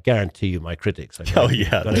Gods, and I guarantee you my critics are going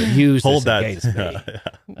to use this against me.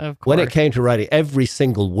 Of course. When it came to writing every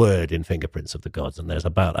single word in Fingerprints of the Gods, and there's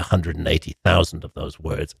about 180,000 of those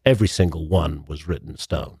words, every single one was written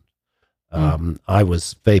stone. I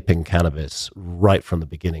was vaping cannabis right from the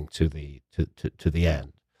beginning to the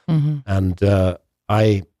end. And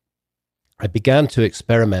I began to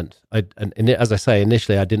experiment. And as I say,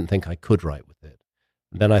 initially I didn't think I could write with it.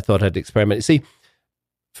 And then I thought I'd experiment. You see,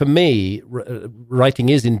 for me, writing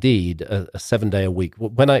is indeed a 7-day-a-week.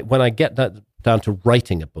 When I get that down to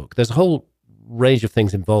writing a book, there's a whole range of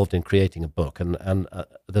things involved in creating a book, and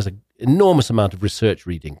there's an enormous amount of research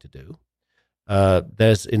reading to do.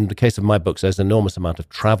 In the case of my books, there's an enormous amount of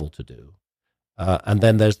travel to do. and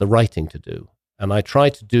then there's the writing to do. And I try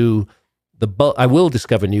to do I will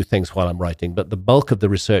discover new things while I'm writing, but the bulk of the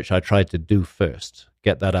research I try to do first,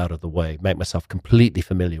 get that out of the way, make myself completely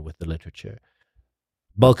familiar with the literature.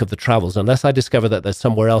 Bulk of the travels, unless I discover that there's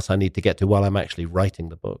somewhere else I need to get to while I'm actually writing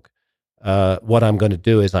the book. What I'm going to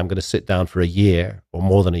do is I'm going to sit down for a year or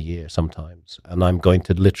more than a year sometimes, and I'm going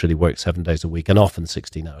to literally work 7 days a week and often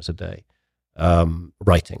 16 hours a day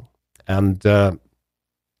writing. And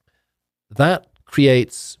that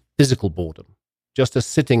creates physical boredom. Just as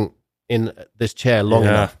sitting in this chair long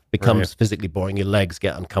enough becomes physically boring. Your legs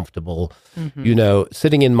get uncomfortable. Mm-hmm.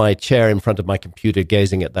 Sitting in my chair in front of my computer,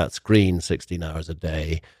 gazing at that screen 16 hours a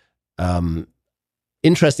day,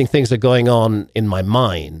 interesting things are going on in my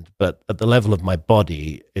mind, but at the level of my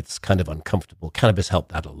body, it's kind of uncomfortable. Cannabis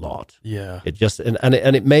helped that a lot. Yeah. It just, and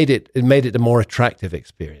it made it a more attractive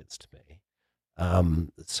experience to me.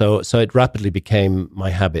 So it rapidly became my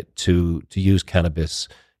habit to use cannabis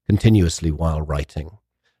continuously while writing.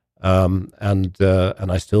 And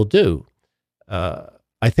I still do.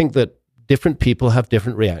 I think that different people have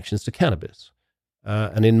different reactions to cannabis.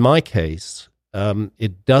 And in my case,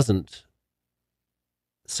 it doesn't,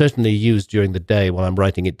 certainly used during the day while I'm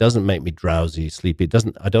writing, it doesn't make me drowsy, sleepy.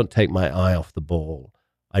 I don't take my eye off the ball.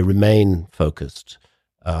 I remain focused.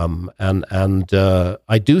 And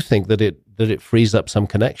I do think that it frees up some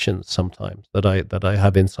connections sometimes, that I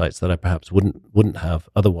have insights that I perhaps wouldn't have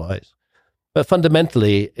otherwise. But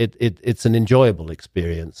fundamentally, it's an enjoyable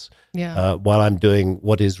experience. Yeah. While I'm doing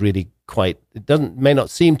what is really may not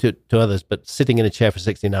seem to others, but sitting in a chair for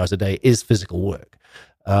 16 hours a day is physical work.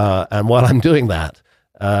 And while I'm doing that,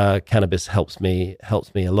 cannabis helps me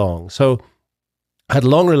along. So I had a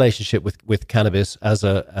long relationship with cannabis as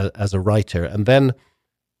a writer, and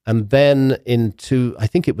then into, I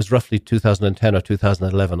think it was roughly 2010 or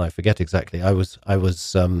 2011, I forget exactly.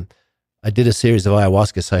 I did a series of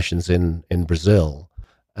ayahuasca sessions in Brazil,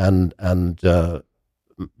 and the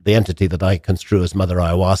entity that I construe as Mother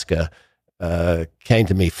Ayahuasca came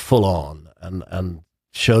to me full on and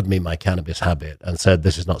showed me my cannabis habit and said,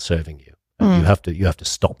 "This is not serving you. You have to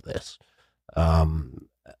stop this."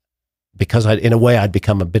 Because in a way I'd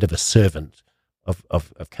become a bit of a servant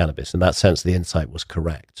of cannabis. In that sense, the insight was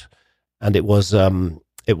correct, and it was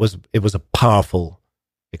a powerful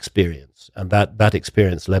experience, and that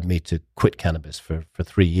experience led me to quit cannabis for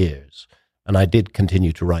 3 years, and I did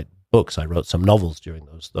continue to write books. I wrote some novels during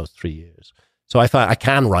those 3 years. So I thought I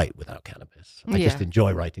can write without cannabis. I just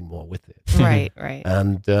enjoy writing more with it. Right.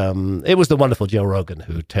 And it was the wonderful Joe Rogan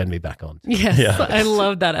who turned me back on. Yes, yeah. I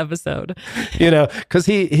love that episode. Because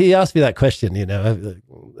he asked me that question,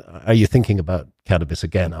 are you thinking about cannabis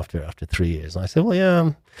again after 3 years? And I said, well,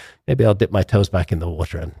 yeah, maybe I'll dip my toes back in the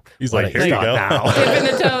water. And he's like, here you go.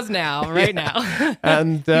 Dipping the toes now, now.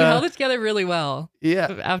 And you held it together really well.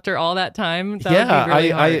 Yeah. After all that time, that would be really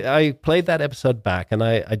hard. I played that episode back, and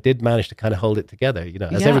I did manage to kind of hold it together.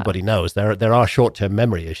 As everybody knows, there are short-term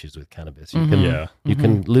memory issues with cannabis. You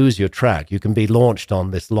can lose your track. You can be launched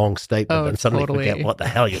on this long statement and suddenly forget what the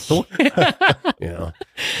hell you thought.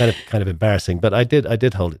 Kind of embarrassing. But I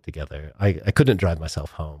did hold it together. I couldn't drive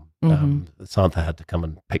myself home. Santa had to come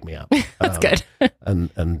and pick me up. That's good.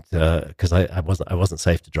 and because I wasn't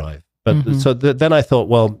safe to drive. But so then I thought,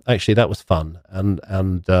 well, actually that was fun, and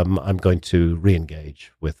I'm going to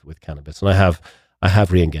re-engage with cannabis, and I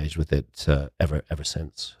have re-engaged with it ever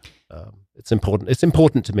since. It's important. It's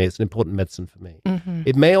important to me. It's an important medicine for me.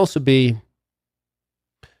 It may also be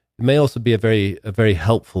a very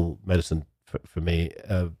helpful medicine for me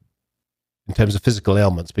in terms of physical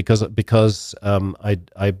ailments, because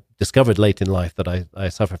I discovered late in life that I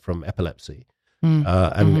suffer from epilepsy.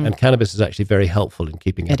 And cannabis is actually very helpful in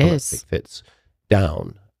keeping epileptic fits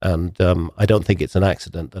down. And I don't think it's an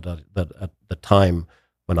accident that at the time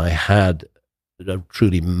when I had a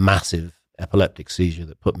truly massive epileptic seizure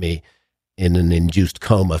that put me in an induced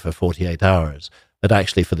coma for 48 hours, that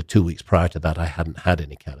actually for the 2 weeks prior to that I hadn't had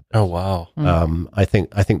any cannabis. Oh wow! I think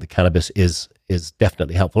the cannabis is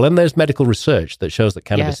definitely helpful, and there's medical research that shows that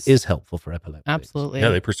cannabis is helpful for epilepsy. Absolutely. Yeah,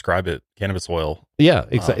 they prescribe it, cannabis oil. Yeah,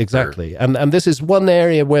 exactly. And this is one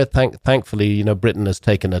area where thankfully, Britain has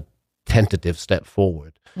taken a tentative step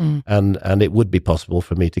forward, and it would be possible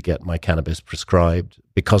for me to get my cannabis prescribed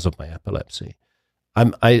because of my epilepsy.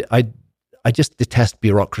 I just detest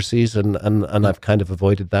bureaucracies, and I've kind of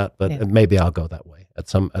avoided that, but maybe I'll go that way at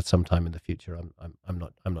some time in the future. I'm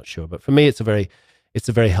not sure, but for me, it's a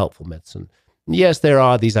very helpful medicine. Yes, there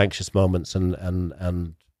are these anxious moments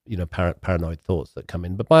and paranoid thoughts that come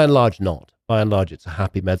in, but by and large, not. By and large, it's a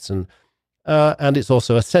happy medicine, and it's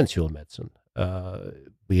also a sensual medicine.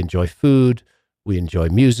 We enjoy food, We enjoy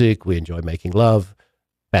music. We enjoy making love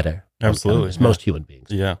better. Absolutely. Most human beings.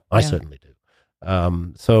 Yeah. I certainly do.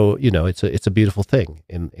 So, it's a beautiful thing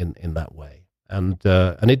in that way. And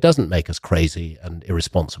it doesn't make us crazy and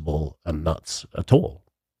irresponsible and nuts at all.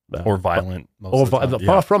 Or violent.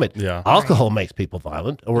 Far from it. Yeah. Alcohol makes people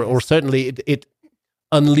violent, or certainly it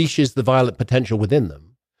unleashes the violent potential within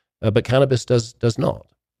them. But cannabis does not.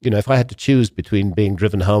 If I had to choose between being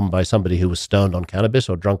driven home by somebody who was stoned on cannabis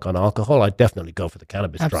or drunk on alcohol, I'd definitely go for the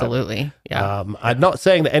cannabis driver. Absolutely, yeah. I'm not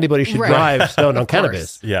saying that anybody should drive stoned on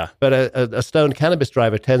cannabis. Yeah. But a stoned cannabis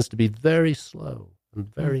driver tends to be very slow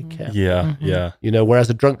and very careful. Yeah, yeah. Whereas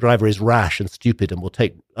a drunk driver is rash and stupid and will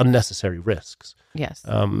take unnecessary risks. Yes.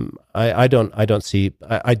 I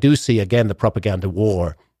do see, again, the propaganda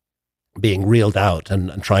war being reeled out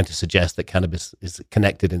and trying to suggest that cannabis is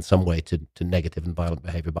connected in some way to negative and violent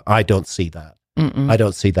behavior, but I don't see that. I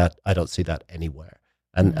don't see that anywhere.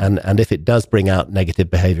 And if it does bring out negative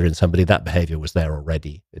behavior in somebody, that behavior was there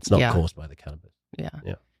already. It's not caused by the cannabis.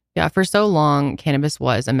 Yeah. For so long, cannabis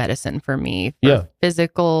was a medicine for me. For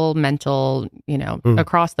physical, mental,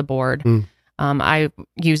 across the board. I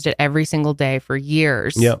used it every single day for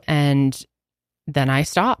years. And then I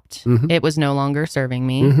stopped. It was no longer serving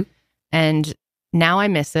me. And now I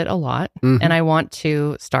miss it a lot and I want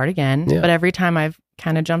to start again. But every time I've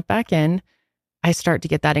kind of jumped back in, I start to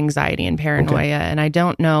get that anxiety and paranoia. And I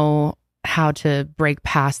don't know how to break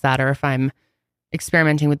past that, or if I'm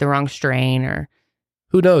experimenting with the wrong strain, or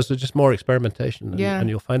who knows? There's just more experimentation and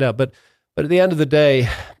you'll find out. But at the end of the day,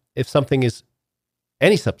 if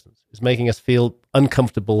any substance is making us feel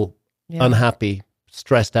uncomfortable, unhappy,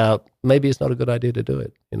 stressed out, maybe it's not a good idea to do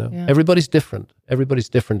it. Everybody's different. Everybody's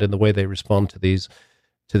different in the way they respond to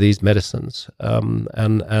these medicines.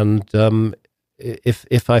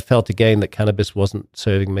 If I felt again that cannabis wasn't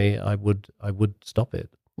serving me, I would stop it.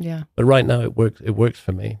 Yeah. But right now it works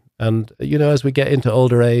for me. And as we get into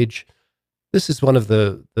older age, this is one of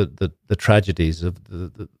the tragedies of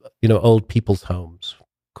the old people's homes.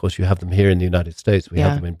 Of course, you have them here in the United States. We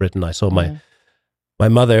have them in Britain. I saw my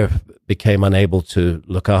mother became unable to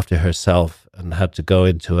look after herself and had to go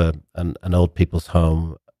into an old people's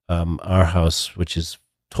home. Our house, which is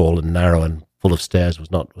tall and narrow and full of stairs, was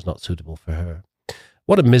not suitable for her.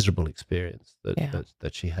 What a miserable experience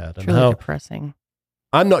that she had. And really depressing.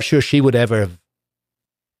 I'm not sure she would ever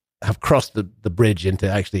have crossed the bridge into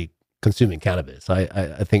actually consuming cannabis.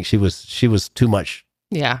 I think she was too much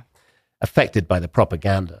affected by the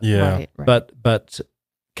propaganda. Yeah. Right. But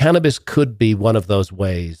cannabis could be one of those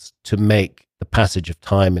ways to make the passage of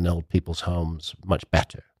time in old people's homes much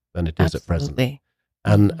better than it is at present.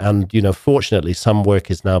 And fortunately, some work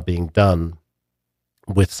is now being done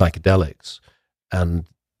with psychedelics and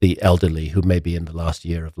the elderly who may be in the last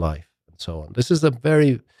year of life and so on. This is a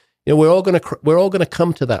very, we're all going to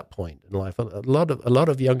come to that point in life. A lot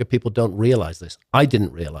of younger people don't realize this. I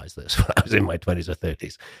didn't realize this when I was in my 20s or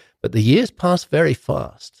 30s. But the years pass very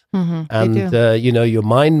fast, and your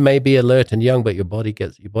mind may be alert and young, but your body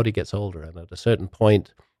gets older, and at a certain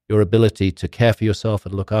point, your ability to care for yourself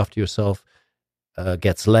and look after yourself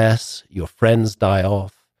gets less. Your friends die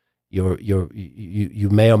off. You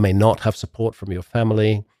may or may not have support from your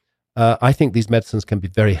family. I think these medicines can be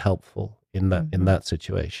very helpful in that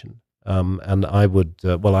situation, and I would.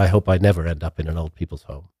 I hope I never end up in an old people's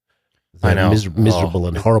home. I know. Miserable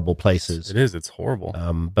and horrible places. It is. It's horrible.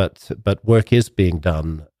 But work is being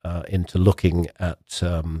done into looking at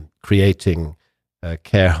creating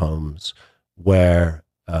care homes where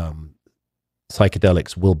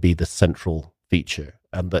psychedelics will be the central feature,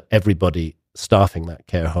 and that everybody staffing that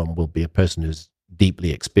care home will be a person who's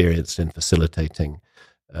deeply experienced in facilitating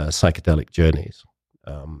psychedelic journeys.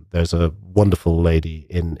 There's a wonderful lady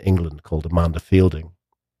in England called Amanda Fielding,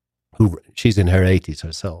 she's in her 80s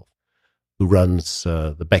herself, who runs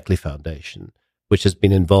the Beckley Foundation, which has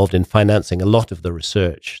been involved in financing a lot of the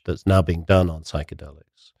research that's now being done on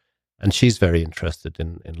psychedelics. And she's very interested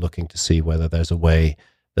in looking to see whether there's a way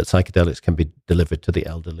that psychedelics can be delivered to the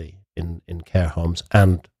elderly in care homes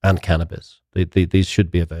and cannabis. These should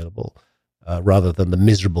be available rather than the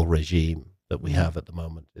miserable regime that we have at the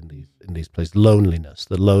moment in these places. The loneliness,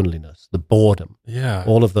 the boredom. Yeah.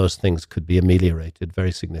 All of those things could be ameliorated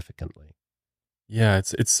very significantly. Yeah,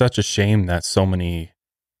 it's such a shame that so many,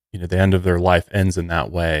 the end of their life ends in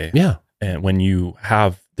that way. Yeah. And when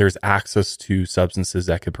there's access to substances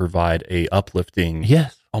that could provide a uplifting,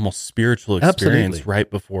 almost spiritual experience right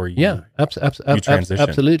before you, transition.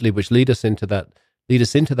 Absolutely, which lead us into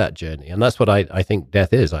that journey. And that's what I think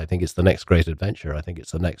death is. I think it's the next great adventure. I think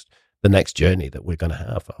it's the next journey that we're going to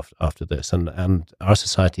have after this. And our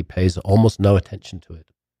society pays almost no attention to it.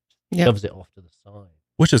 shoves it off to the side.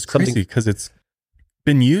 Which is crazy because it's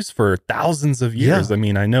been used for thousands of years. Yeah. I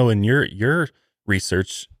mean, I know in your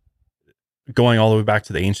research, going all the way back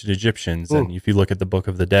to the ancient Egyptians, and if you look at the Book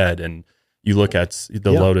of the Dead and you look at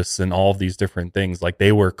the lotus and all of these different things, like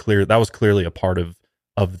they were clear, that was clearly a part of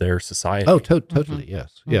their society. Oh, totally,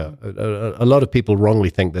 yes. Yeah. A lot of people wrongly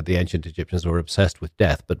think that the ancient Egyptians were obsessed with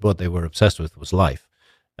death, but what they were obsessed with was life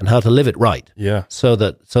and how to live it right. Yeah. So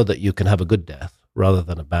that you can have a good death rather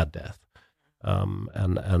than a bad death.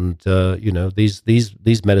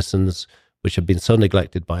 These medicines, which have been so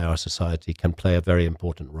neglected by our society, can play a very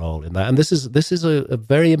important role in that. And this is a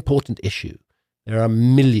very important issue. There are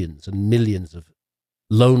millions and millions of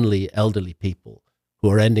lonely elderly people who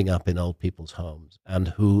are ending up in old people's homes, and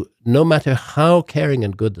who, no matter how caring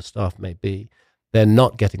and good the staff may be, they're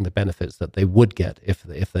not getting the benefits that they would get if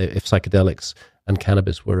psychedelics and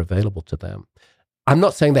cannabis were available to them. I'm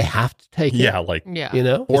not saying they have to take it.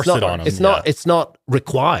 Force it on them. It's not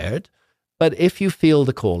required, but if you feel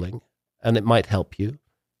the calling and it might help you,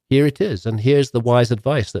 here it is. And here's the wise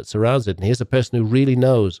advice that surrounds it. And here's a person who really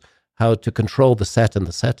knows how to control the set and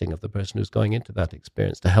the setting of the person who's going into that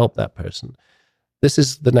experience to help that person. This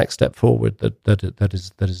is the next step forward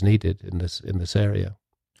that is needed in this area.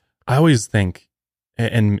 I always think,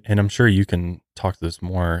 and I'm sure you can talk to this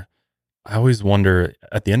more, I always wonder,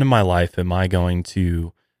 at the end of my life, am I going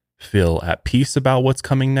to feel at peace about what's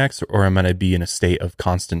coming next, or am I going to be in a state of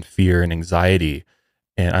constant fear and anxiety?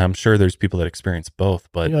 And I'm sure there's people that experience both,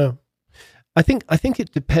 but I think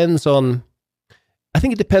it depends on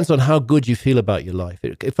how good you feel about your life.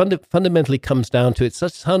 It fundamentally comes down to, it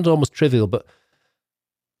sounds almost trivial, but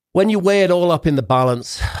when you weigh it all up in the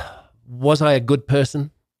balance, was I a good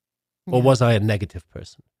person or was I a negative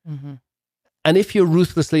person? Mm-hmm. And if you're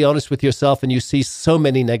ruthlessly honest with yourself and you see so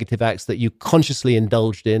many negative acts that you consciously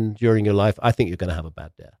indulged in during your life, I think you're going to have a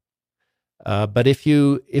bad death. But if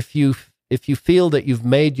you feel that you've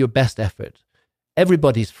made your best effort,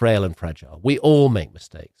 everybody's frail and fragile. We all make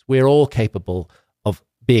mistakes. We're all capable of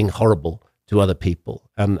being horrible to other people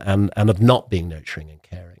and of not being nurturing and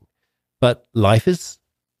caring. But life is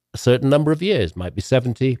a certain number of years, might be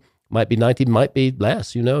 70, might be 90, might be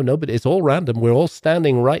less, nobody, it's all random. We're all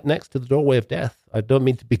standing right next to the doorway of death. I don't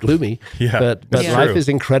mean to be gloomy, but life is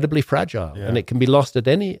incredibly fragile and it can be lost at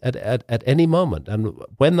any moment. And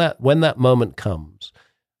when that moment comes,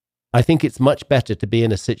 I think it's much better to be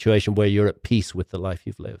in a situation where you're at peace with the life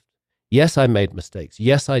you've lived. Yes, I made mistakes.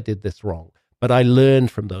 Yes, I did this wrong, but I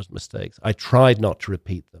learned from those mistakes. I tried not to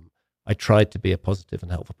repeat them. I tried to be a positive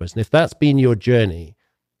and helpful person. If that's been your journey,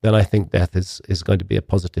 then I think death is going to be a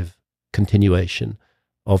positive continuation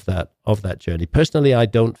of that journey. Personally, I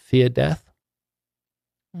don't fear death.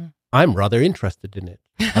 I'm rather interested in it.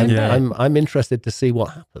 I'm interested to see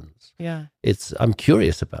what happens. Yeah. I'm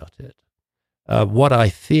curious about it. What I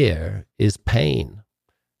fear is pain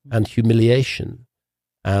and humiliation,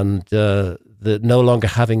 and the no longer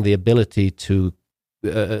having the ability to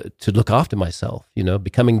look after myself.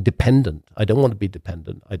 Becoming dependent. I don't want to be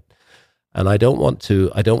dependent. I don't want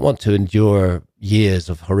to endure years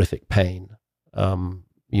of horrific pain.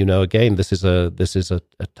 Again, this is a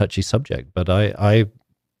touchy subject, but I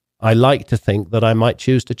like to think that I might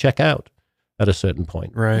choose to check out at a certain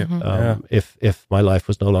point, right? If my life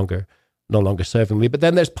was no longer serving me. But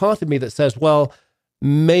then there's part of me that says, well,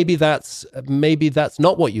 maybe that's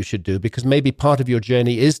not what you should do, because maybe part of your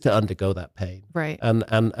journey is to undergo that pain, right?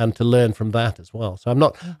 And to learn from that as well. So I'm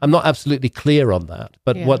not absolutely clear on that.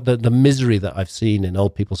 But what the misery that I've seen in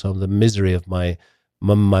old people's homes, the misery of my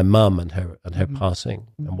mum and her passing,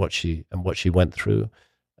 and what she went through,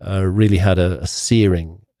 really had a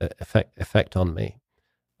searing effect on me.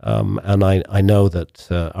 And I know that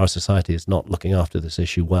our society is not looking after this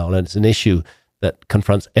issue well, and it's an issue that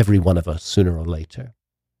confronts every one of us sooner or later.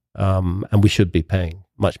 And we should be paying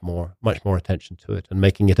much more attention to it and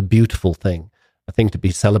making it a beautiful thing, a thing to be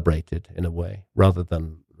celebrated in a way, rather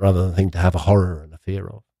than a thing to have a horror and a fear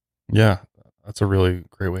of. Yeah, that's a really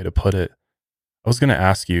great way to put it. I was going to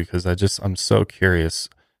ask you, because I'm so curious,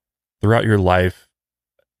 throughout your life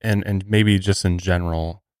and maybe just in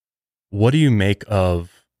general, what do you make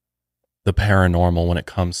of the paranormal when it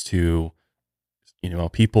comes to,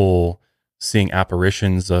 people seeing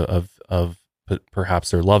apparitions of perhaps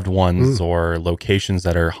their loved ones or locations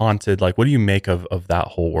that are haunted? Like, what do you make of that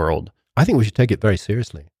whole world? I think we should take it very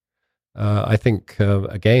seriously. I think,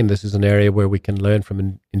 again, this is an area where we can learn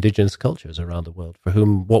from indigenous cultures around the world, for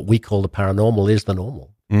whom what we call the paranormal is the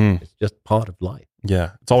normal. It's just part of life.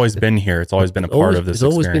 Yeah, it's always been here. It's always been a part of this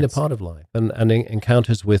experience. It's always been a part of life. And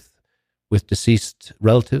encounters with deceased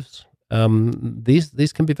relatives,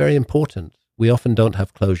 these can be very important. we often don't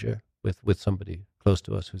have closure with somebody close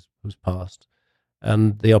to us who's passed,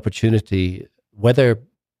 and the opportunity, whether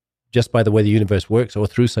just by the way the universe works or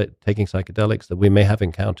through taking psychedelics, that we may have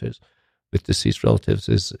encounters with deceased relatives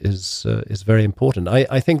is very important.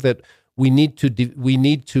 I think that we need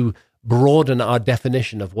to broaden our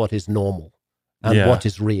definition of what is normal and what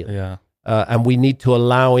is real. Yeah. And we need to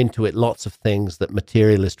allow into it lots of things that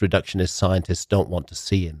materialist reductionist scientists don't want to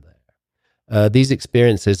see in there. These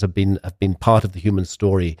experiences have been part of the human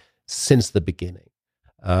story since the beginning,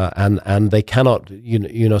 and they cannot,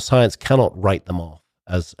 science cannot write them off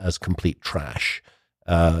as complete trash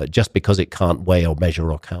just because it can't weigh or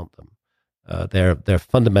measure or count them. They're a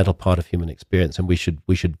fundamental part of human experience, and we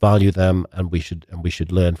should value them, and we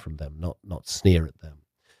should learn from them, not sneer at them.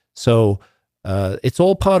 So it's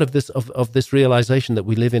all part of this realization that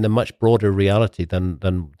we live in a much broader reality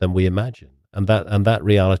than we imagine, and that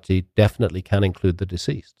reality definitely can include the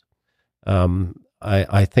deceased.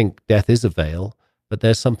 I think death is a veil, but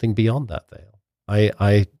there's something beyond that veil.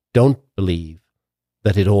 I don't believe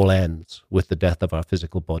that it all ends with the death of our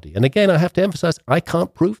physical body. And again, I have to emphasize, I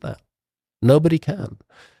can't prove that. Nobody can.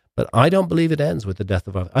 But I don't believe it ends with the death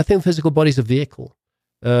of our... I think the physical body is a vehicle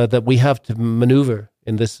that we have to maneuver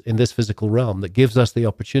in this physical realm that gives us the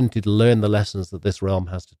opportunity to learn the lessons that this realm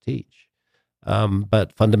has to teach.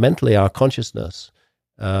 But fundamentally, our consciousness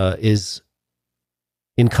is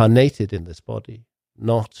incarnated in this body,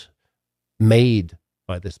 not made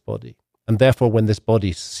by this body. And therefore, when this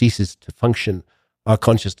body ceases to function, our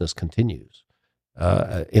consciousness continues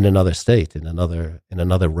in another state, in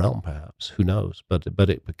another realm, perhaps. Who knows? But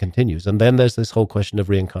it continues. And then there's this whole question of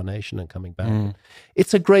reincarnation and coming back.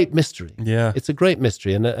 It's a great mystery. Yeah, it's a great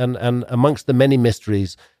mystery. And amongst the many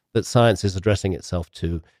mysteries that science is addressing itself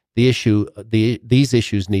to, these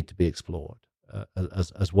issues need to be explored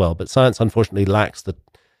as well. But science, unfortunately, lacks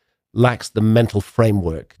the mental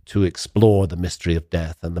framework to explore the mystery of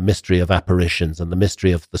death and the mystery of apparitions and the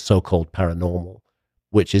mystery of the so-called paranormal,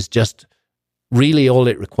 which is just really all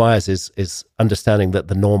it requires is understanding that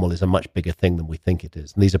the normal is a much bigger thing than we think it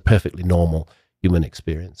is. And these are perfectly normal human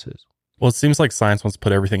experiences. Well, it seems like science wants to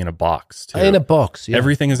put everything in a box, too. In a box, yeah.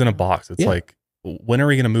 Everything is in a box. It's like, when are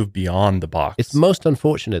we going to move beyond the box? It's most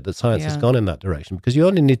unfortunate that science has gone in that direction, because you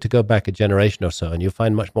only need to go back a generation or so and you'll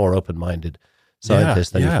find much more open-minded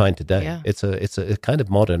scientists than you find today. Yeah. It's a kind of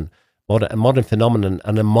modern phenomenon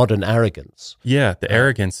and a modern arrogance. Yeah, the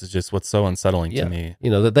arrogance is just what's so unsettling to me.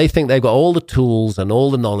 That they think they've got all the tools and all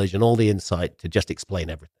the knowledge and all the insight to just explain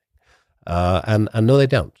everything. And no, they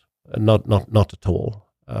don't. Not at all.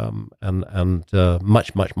 And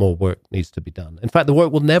much more work needs to be done. In fact, the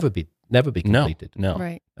work will never be completed. No.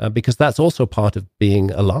 Right. Because that's also part of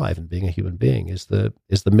being alive and being a human being is the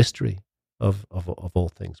mystery of all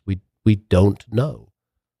things. We don't know.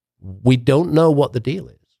 We don't know what the deal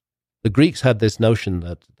is. The Greeks had this notion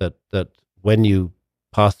that when you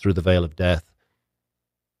pass through the veil of death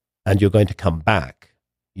and you're going to come back,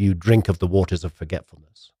 you drink of the waters of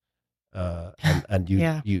forgetfulness, and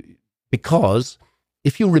you because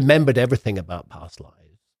if you remembered everything about past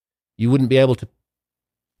lives, you wouldn't be able to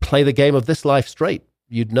play the game of this life straight.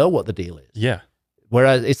 You'd know what the deal is. Yeah.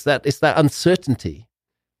 Whereas it's that uncertainty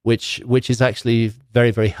which is actually very,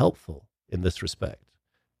 very helpful in this respect.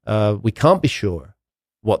 We can't be sure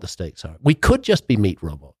what the stakes are. We could just be meat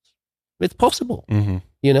robots. It's possible. Mm-hmm.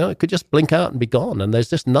 It could just blink out and be gone, and there's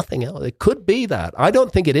just nothing else. It could be that. I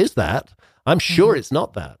don't think it is that. I'm sure it's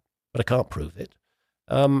not that, but I can't prove it.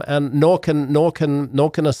 And nor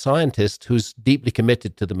can a scientist who's deeply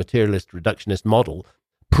committed to the materialist reductionist model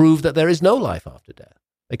prove that there is no life after death.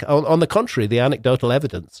 Like, on the contrary, the anecdotal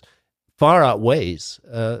evidence far outweighs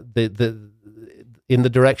in the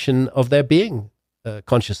direction of there being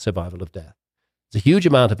conscious survival of death. There's a huge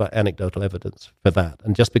amount of anecdotal evidence for that,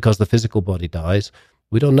 and just because the physical body dies,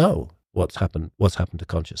 we don't know what's happened to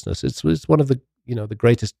consciousness. It's one of the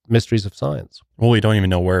greatest mysteries of science. Well, we don't even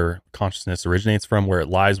know where consciousness originates from, where it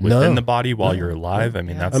lies within the body while you're alive. I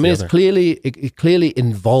mean, it clearly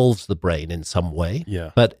involves the brain in some way.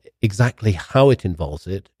 Yeah. But exactly how it involves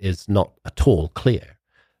it is not at all clear.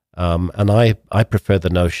 And I prefer the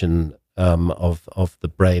notion of the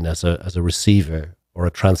brain as a receiver or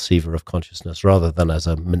a transceiver of consciousness, rather than as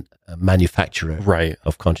a manufacturer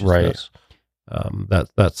of consciousness. Right.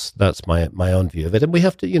 That's my own view of it, and we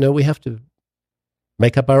have to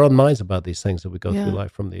make up our own minds about these things that we go through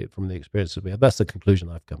life from the experiences we have. That's the conclusion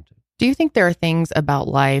I've come to. Do you think there are things about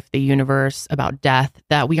life, the universe, about death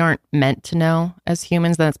that we aren't meant to know as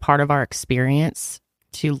humans? That's part of our experience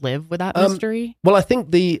to live with that mystery? Well, I think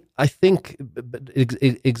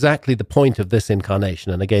exactly the point of this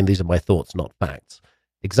incarnation, and again, these are my thoughts, not facts,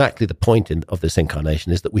 exactly the point of this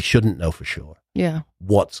incarnation is that we shouldn't know for sure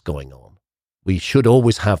what's going on. We should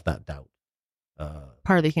always have that doubt.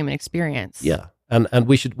 Part of the human experience. Yeah. And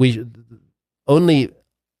we should only,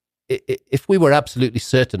 if we were absolutely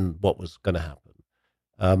certain what was going to happen,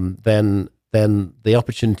 then the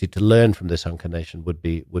opportunity to learn from this incarnation would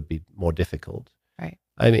be more difficult. Right.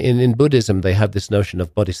 I mean, in Buddhism, they have this notion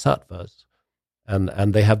of bodhisattvas,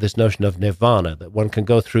 and they have this notion of nirvana, that one can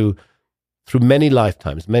go through many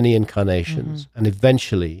lifetimes, many incarnations, and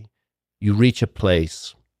eventually you reach a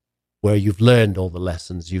place where you've learned all the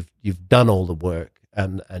lessons, you've done all the work,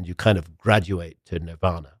 and you kind of graduate to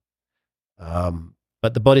nirvana.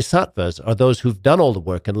 But the bodhisattvas are those who've done all the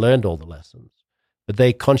work and learned all the lessons, but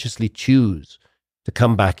they consciously choose to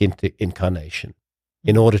come back into incarnation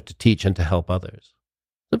in order to teach and to help others.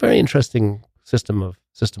 It's a very interesting system of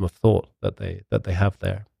thought that they have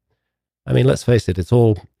there. I mean, let's face it, it's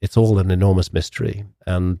all an enormous mystery.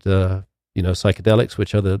 And psychedelics,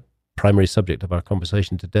 which are the primary subject of our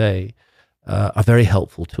conversation today, are very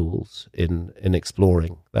helpful tools in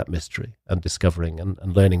exploring that mystery and discovering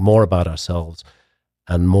and learning more about ourselves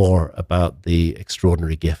and more about the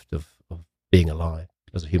extraordinary gift of being alive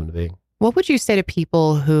as a human being. What would you say to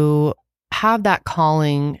people who have that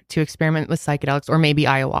calling to experiment with psychedelics or maybe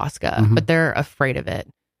ayahuasca, but they're afraid of it?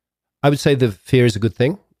 I would say the fear is a good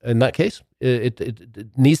thing. In that case,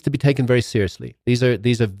 it needs to be taken very seriously. These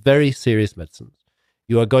are very serious medicines.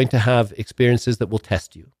 You are going to have experiences that will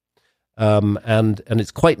test you, and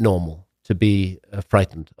it's quite normal to be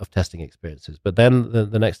frightened of testing experiences. But then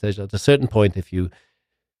the next stage, at a certain point, if you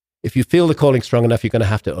feel the calling strong enough, you're going to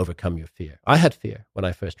have to overcome your fear. I had fear when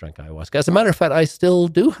I first drank ayahuasca. As a matter of fact, I still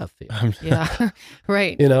do have fear. Yeah,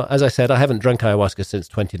 right. As I said, I haven't drunk ayahuasca since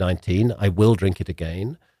 2019. I will drink it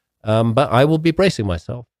again, but I will be bracing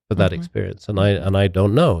myself for that experience, and I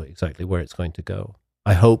don't know exactly where it's going to go.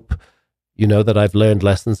 I hope, that I've learned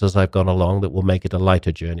lessons as I've gone along that will make it a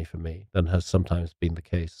lighter journey for me than has sometimes been the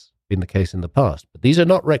case in the past. But these are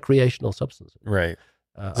not recreational substances, right?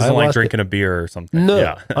 This isn't like drinking a beer or something.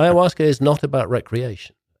 No, ayahuasca is not about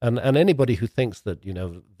recreation. And anybody who thinks that,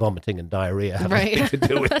 vomiting and diarrhea have anything to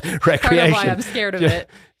do with recreation, part of why I'm scared of it.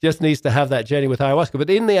 Just needs to have that journey with ayahuasca. But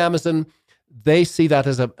in the Amazon, they see that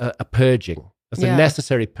as a purging, as a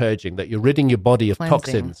necessary purging, that you're ridding your body of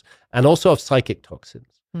toxins and also of psychic toxins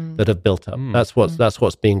that have built up. That's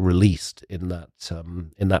what's being released in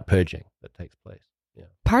that purging that takes place. Yeah.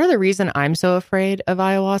 Part of the reason I'm so afraid of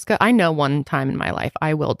ayahuasca, I know one time in my life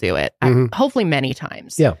I will do it, hopefully many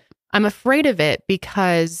times. Yeah. I'm afraid of it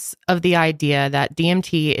because of the idea that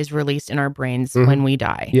DMT is released in our brains when we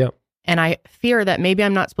die. Yeah. And I fear that maybe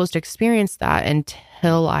I'm not supposed to experience that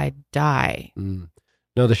until I die.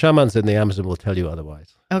 No, the shamans in the Amazon will tell you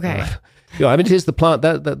otherwise. Okay. It is the plant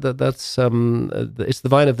that's it's the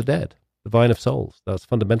vine of the dead, the vine of souls. That's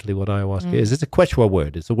fundamentally what ayahuasca is. It's a Quechua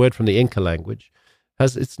word. It's a word from the Inca language.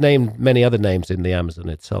 It's named many other names in the Amazon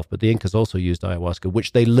itself, but the Incas also used ayahuasca,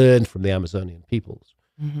 which they learned from the Amazonian peoples.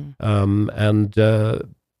 And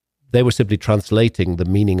they were simply translating the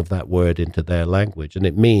meaning of that word into their language, and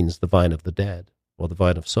it means the vine of the dead or the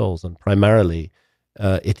vine of souls. And primarily,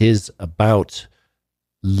 it is about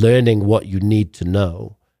learning what you need to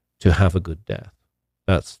know to have a good death.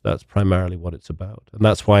 That's primarily what it's about, and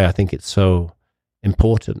that's why I think it's so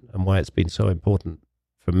important, and why it's been so important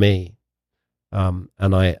for me.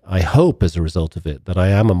 And I hope as a result of it that I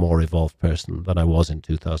am a more evolved person than I was in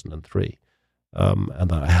 2003. And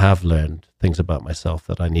that I have learned things about myself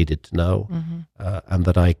that I needed to know, and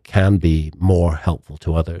that I can be more helpful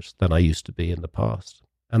to others than I used to be in the past,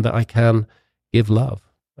 and that I can give love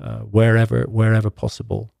wherever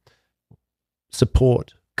possible,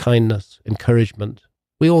 support, kindness, encouragement.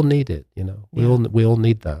 We all need it, We all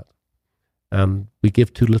need that, and we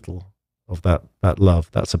give too little of that love,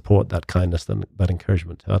 that support, that kindness, that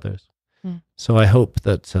encouragement to others. So I hope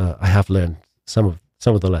that I have learned some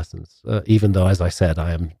of the lessons, even though, as I said,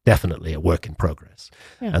 I am definitely a work in progress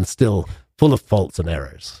and still full of faults and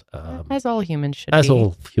errors. As all humans should be. As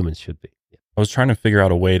all humans should be. Yeah. I was trying to figure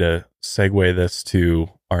out a way to segue this to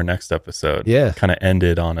our next episode. Yeah. Kind of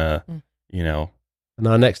ended on And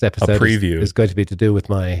our next episode preview. Is going to be to do with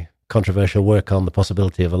my controversial work on the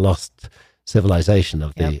possibility of a lost civilization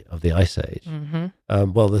of the Ice Age.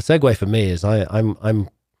 Well, the segue for me is I'm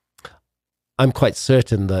quite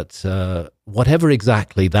certain that whatever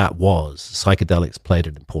exactly that was, psychedelics played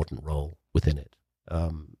an important role within it.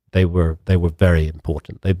 They were very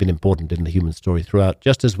important. They've been important in the human story throughout,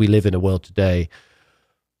 just as we live in a world today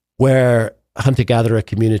where hunter-gatherer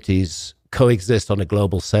communities coexist on a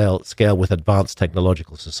global scale with advanced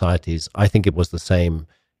technological societies. I think it was the same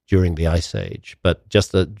during the Ice Age, but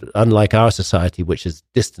just unlike our society, which is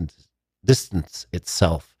distance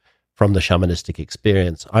itself from the shamanistic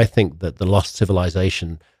experience, I think that the lost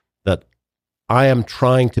civilization that I am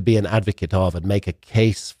trying to be an advocate of and make a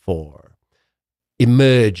case for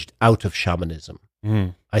emerged out of shamanism.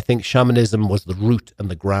 I think shamanism was the root and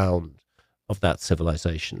the ground of that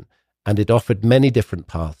civilization, and it offered many different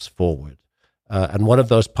paths forward. And one of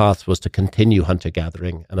those paths was to continue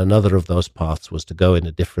hunter-gathering, and another of those paths was to go in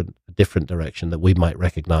a different direction that we might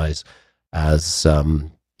recognize as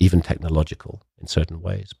even technological in certain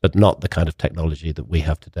ways, but not the kind of technology that we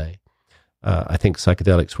have today. I think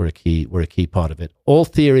psychedelics were a key part of it. All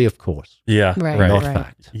theory, of course, not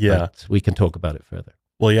fact. Yeah, but we can talk about it further.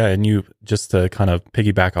 Well, yeah, and you just to kind of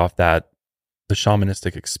piggyback off that, the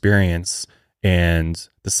shamanistic experience and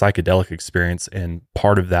the psychedelic experience, and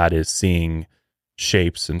part of that is seeing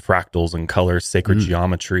shapes and fractals and colors, sacred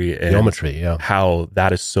geometry, and how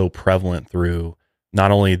that is so prevalent through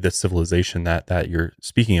not only the civilization that you're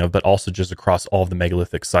speaking of, but also just across all of the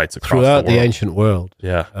megalithic sites throughout the ancient world.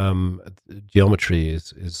 Yeah, geometry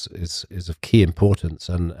is of key importance,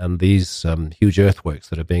 and these huge earthworks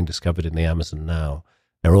that are being discovered in the Amazon now,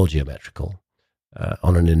 they're all geometrical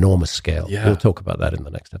on an enormous scale. Yeah. We'll talk about that in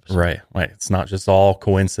the next episode. Right. It's not just all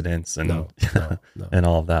coincidence and no. and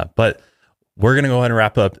all of that, but. We're going to go ahead and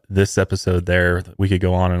wrap up this episode there. We could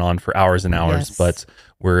go on and on for hours and hours, but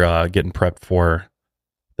we're getting prepped for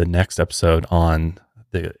the next episode on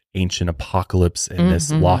the ancient apocalypse and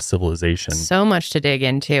this lost civilization. So much to dig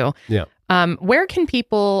into. Yeah. Where can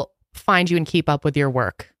people find you and keep up with your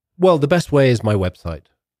work? Well, the best way is my website,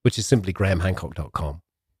 which is simply grahamhancock.com.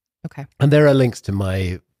 Okay. And there are links to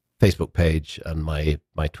my Facebook page and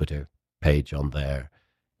my Twitter page on there.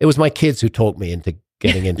 It was my kids who talked me into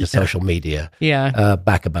getting into social media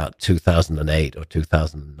back about 2008 or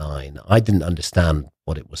 2009. I didn't understand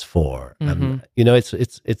what it was for. And,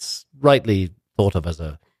 it's rightly thought of as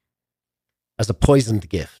a poisoned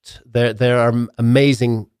gift. There are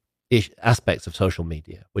amazing aspects of social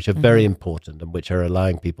media, which are very important and which are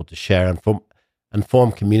allowing people to share and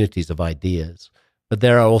form communities of ideas. But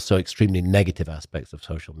there are also extremely negative aspects of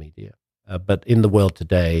social media. But in the world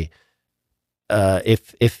today,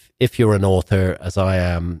 if you're an author, as I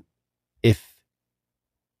am, if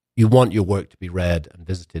you want your work to be read and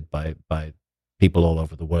visited by people all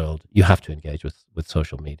over the world, you have to engage with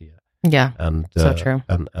social media. Yeah, and so true.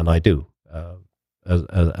 And I do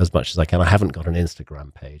as much as I can. I haven't got an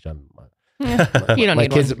Instagram page. You don't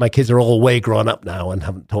need one. My kids are all way grown up now and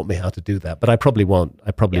haven't taught me how to do that. But I probably won't.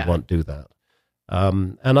 Won't do that.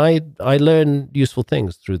 And I learn useful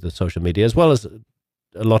things through the social media, as well as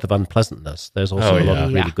a lot of unpleasantness. There's also a lot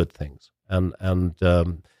of really good things. And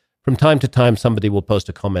from time to time, somebody will post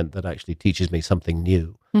a comment that actually teaches me something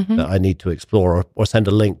new that I need to explore, or send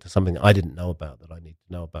a link to something I didn't know about that I need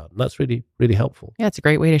to know about. And that's really, really helpful. Yeah, it's a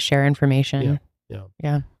great way to share information.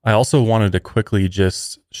 Yeah. I also wanted to quickly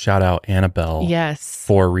just shout out Annabelle. Yes.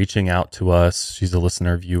 For reaching out to us. She's a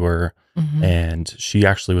listener, viewer, and she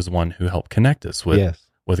actually was the one who helped connect us with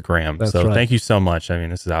Graham. That's so right. Thank you so much. I mean,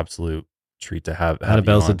 this is an absolute treat to have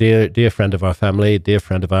Annabelle's a dear friend of our family, dear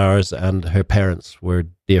friend of ours, and her parents were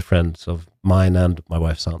dear friends of mine and my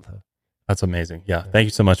wife Santha. That's amazing. Yeah. Thank you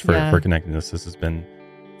so much for connecting us. This has been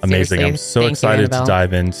amazing. Seriously, I'm so excited to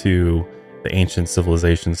dive into the ancient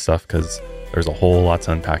civilization stuff, because there's a whole lot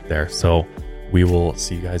to unpack there. So we will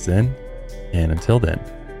see you guys then. And until then,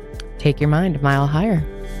 take your mind a mile higher.